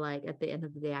just feel like at the end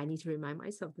of the day, I need to remind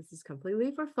myself this is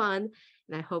completely for fun,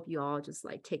 and I hope you all just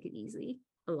like take it easy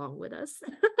along with us.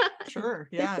 Sure.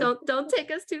 Yeah. Don't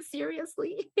take us too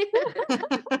seriously.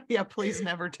 Yeah, please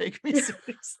never take me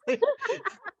seriously.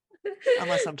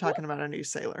 Unless I'm talking about a new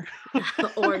sailor.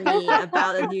 Or me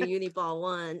about a new Uniball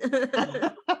 1.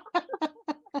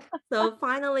 So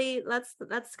finally, let's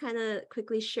kind of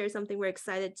quickly share something we're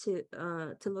excited to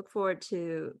look forward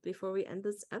to before we end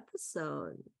this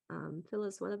episode.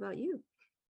 Phyllis, what about you?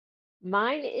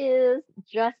 Mine is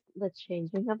just the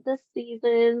changing of the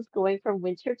seasons, going from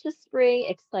winter to spring,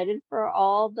 excited for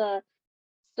all the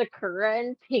sakura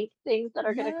and pink things that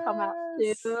are gonna come out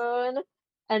Yes. soon.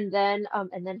 And then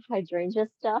hydrangea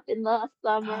stuff in the Oh,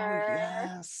 summer.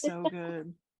 yes. So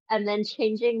good. And then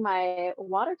changing my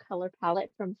watercolor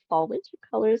palette from fall winter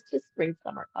colors to spring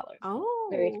summer colors.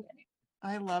 Very Oh, exciting.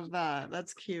 I love that.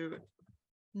 That's cute.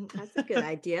 that's a good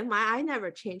idea. I never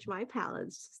changed my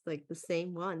palettes, just like the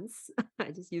same ones.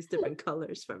 I just use different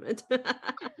colors from it.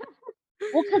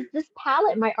 Well, because this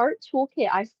palette, my art toolkit,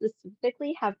 I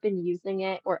specifically have been using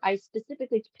it, or I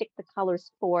specifically picked the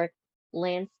colors for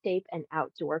landscape and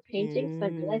outdoor painting. So I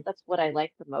Mm, realized that's what I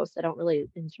like the most. I don't really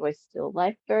enjoy still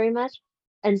life very much.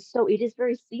 And so it is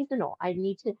very seasonal. I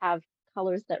need to have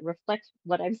colors that reflect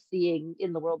what I'm seeing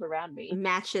in the world around me.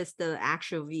 matches the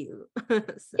actual view.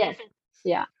 So Yes.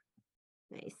 Yeah.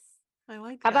 nice. I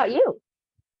like How about that. you?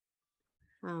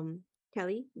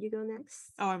 Kelly, you go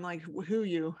next. Oh, I'm like, who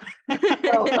you?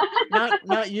 Oh,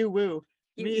 Not you, woo.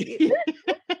 You Me.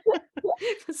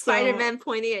 So Spider-Man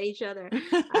pointing at each other.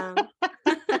 Um,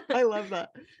 I love that.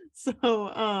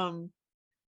 So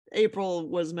April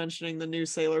was mentioning the new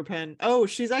Sailor pen. Oh,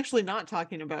 she's actually not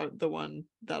talking about the one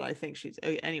that I think she's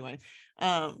anyway.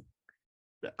 Um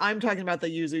I'm talking about the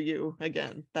Yuzu U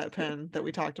again, that pen that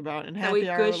we talked about in that we happy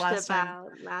hour gushed last time.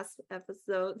 about last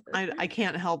episode. I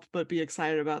can't help but be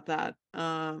excited about that.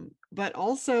 But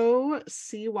also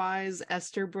CY's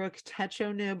Esterbrook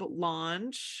Techo Nib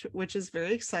launch, which is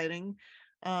very exciting.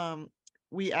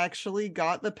 We actually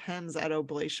got the pens at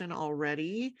Oblation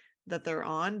already that they're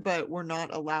on, but we're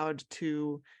not allowed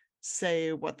to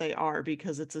say what they are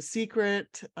because it's a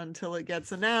secret until it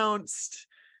gets announced.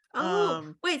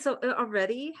 Oh, wait, so it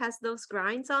already has those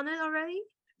grinds on it already?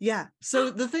 Yeah. So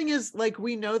the thing is, like,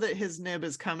 we know that his nib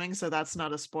is coming, so that's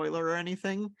not a spoiler or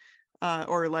anything.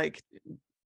 Or like,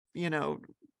 you know,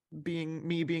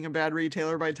 being a bad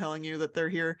retailer by telling you that they're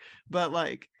here. But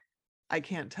like, I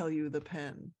can't tell you the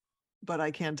pen, but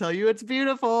I can tell you it's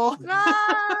beautiful.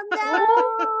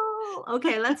 Oh no.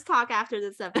 Okay, let's talk after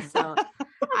this episode.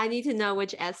 I need to know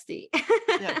which SD.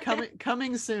 Yeah,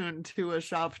 coming soon to a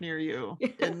shop near you.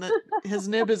 And his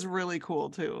nib is really cool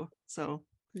too. So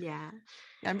Yeah.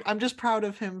 I'm just proud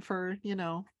of him for,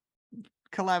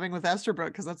 collabing with Esterbrook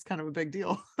because that's kind of a big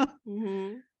deal.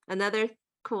 Hmm. Another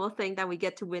cool thing that we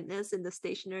get to witness in the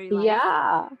stationary life.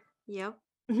 yeah. Yep.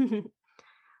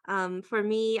 For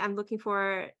me, I'm looking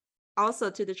for also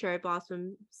to the cherry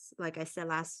blossoms, like I said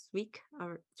last week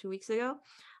or 2 weeks ago,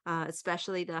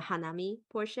 especially the hanami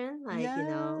portion, like,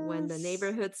 when the Yes.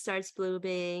 neighborhood starts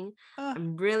blooming. Uh,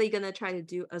 I'm really gonna try to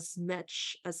do as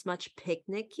much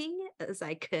picnicking as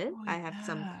I could. oh I have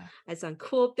some yeah. I have some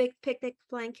cool big picnic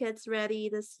blankets ready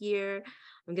this year.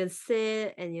 I'm gonna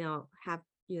sit and have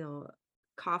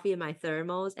coffee in my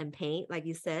thermals and paint, like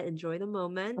you said, enjoy the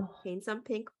moment, Oh, paint some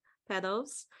pink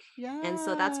petals. And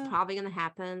so that's Yeah. probably going to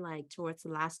happen like towards the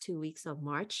last 2 weeks of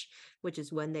March, which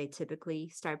is when they typically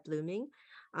start blooming.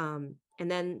 And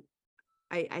then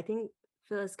I think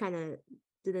Phyllis kind of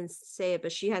didn't say it,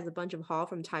 but she has a bunch of haul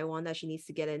from Taiwan that she needs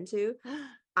to get into.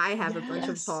 I have a bunch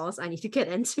of Yes. hauls I need to get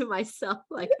into myself.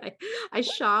 Like I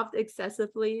shopped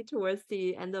excessively towards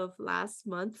the end of last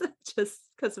month just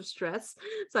because of stress.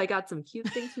 So I got some cute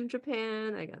things from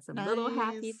Japan. I got some little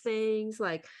happy Nice. things.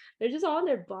 Like they're just all in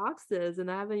their boxes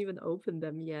and I haven't even opened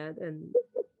them yet. And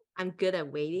I'm good at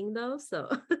waiting though. So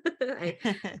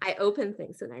I open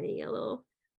things when I need a little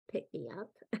pick me up.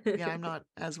 Yeah, I'm not,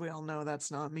 as we all know,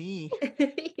 that's not me.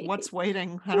 What's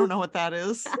waiting? I don't know what that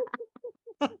is.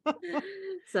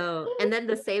 So, and then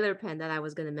the sailor pen that I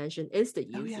was going to mention is the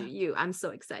Oh Yuzu yeah. U. I'm so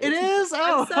It excited to is. I'm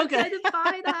Oh, so okay. excited to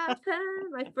buy that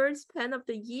pen. My first pen of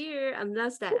the year,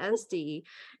 unless that SD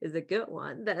is a good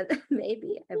one, then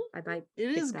maybe I might It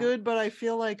pick is that. good, but I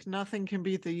feel like nothing can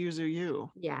beat the Yuzu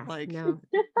U. Yeah, Like no,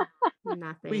 we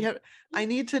nothing. have I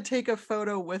need to take a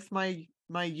photo with my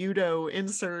Yudo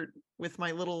insert with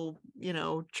my little,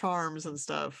 charms and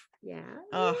stuff. Yeah,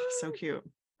 Oh, so cute.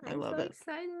 I I'm so love it.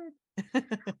 excited.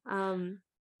 Um,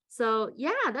 so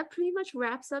yeah, that pretty much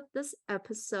wraps up this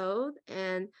episode.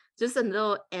 And just a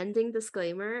little ending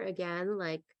disclaimer again,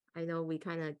 like I know we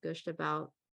kind of gushed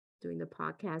about doing the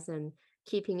podcast and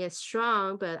keeping it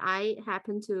strong, but I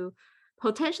happen to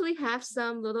potentially have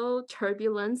some little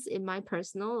turbulence in my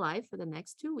personal life for the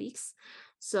next 2 weeks.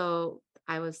 So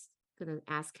I was gonna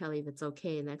ask Kelly if it's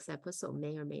okay. Next episode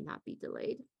may or may not be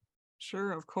delayed.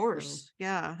 Sure, of So course.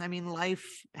 Yeah. I mean, life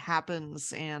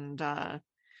happens and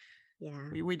yeah.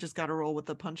 we just gotta roll with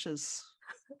the punches.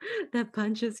 The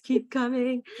punches keep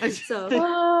coming. So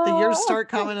The years start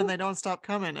coming and they don't stop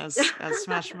coming, as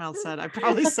Smash Mouth said. I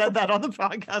probably said that on the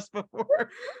podcast before.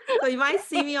 so you might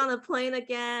see me on a plane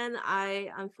again. I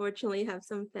unfortunately have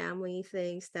some family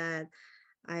things that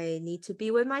I need to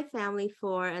be with my family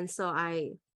for, and so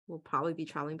I will probably be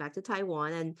traveling back to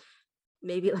Taiwan. And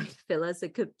maybe like Phyllis,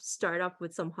 it could start off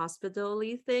with some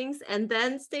hospital-y things and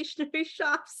then stationery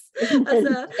shops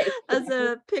as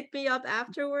a pick me up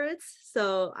afterwards.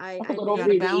 So A I little may Gotta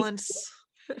relief. balance.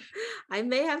 I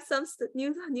may have some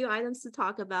new items to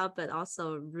talk about, but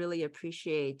also really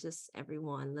appreciate just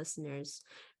everyone, listeners,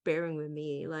 bearing with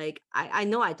me. Like I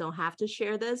know I don't have to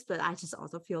share this, but I just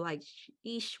also feel like,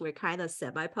 eesh, we're kind of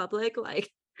semi-public.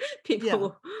 Like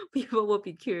people people will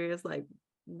be curious, like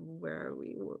where are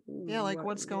we? Yeah, like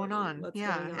what's going on? What's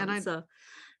Yeah, going and on? So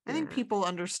I think yeah. people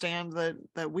understand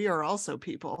that we are also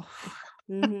people.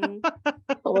 hmm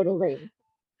Totally.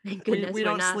 Thank We goodness we're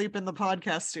don't not. sleep in the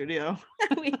podcast studio.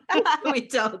 we, we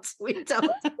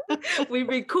don't. We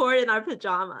record in our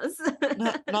pajamas.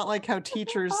 Not like how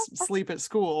teachers sleep at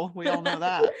school. We all know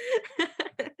that.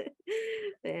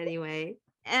 Anyway,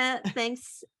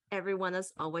 thanks everyone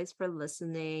as always for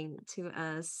listening to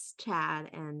us chat,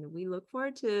 and we look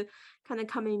forward to kind of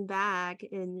coming back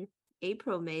in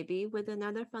April maybe with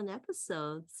another fun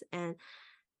episodes. And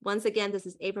once again, this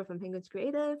is April from Penguins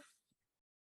Creative.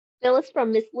 Phyllis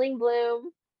from Miss Ling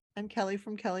Bloom. And Kelly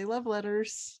from Kelly Love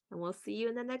Letters. And we'll see you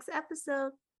in the next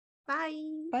episode. Bye.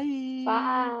 Bye.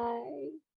 Bye.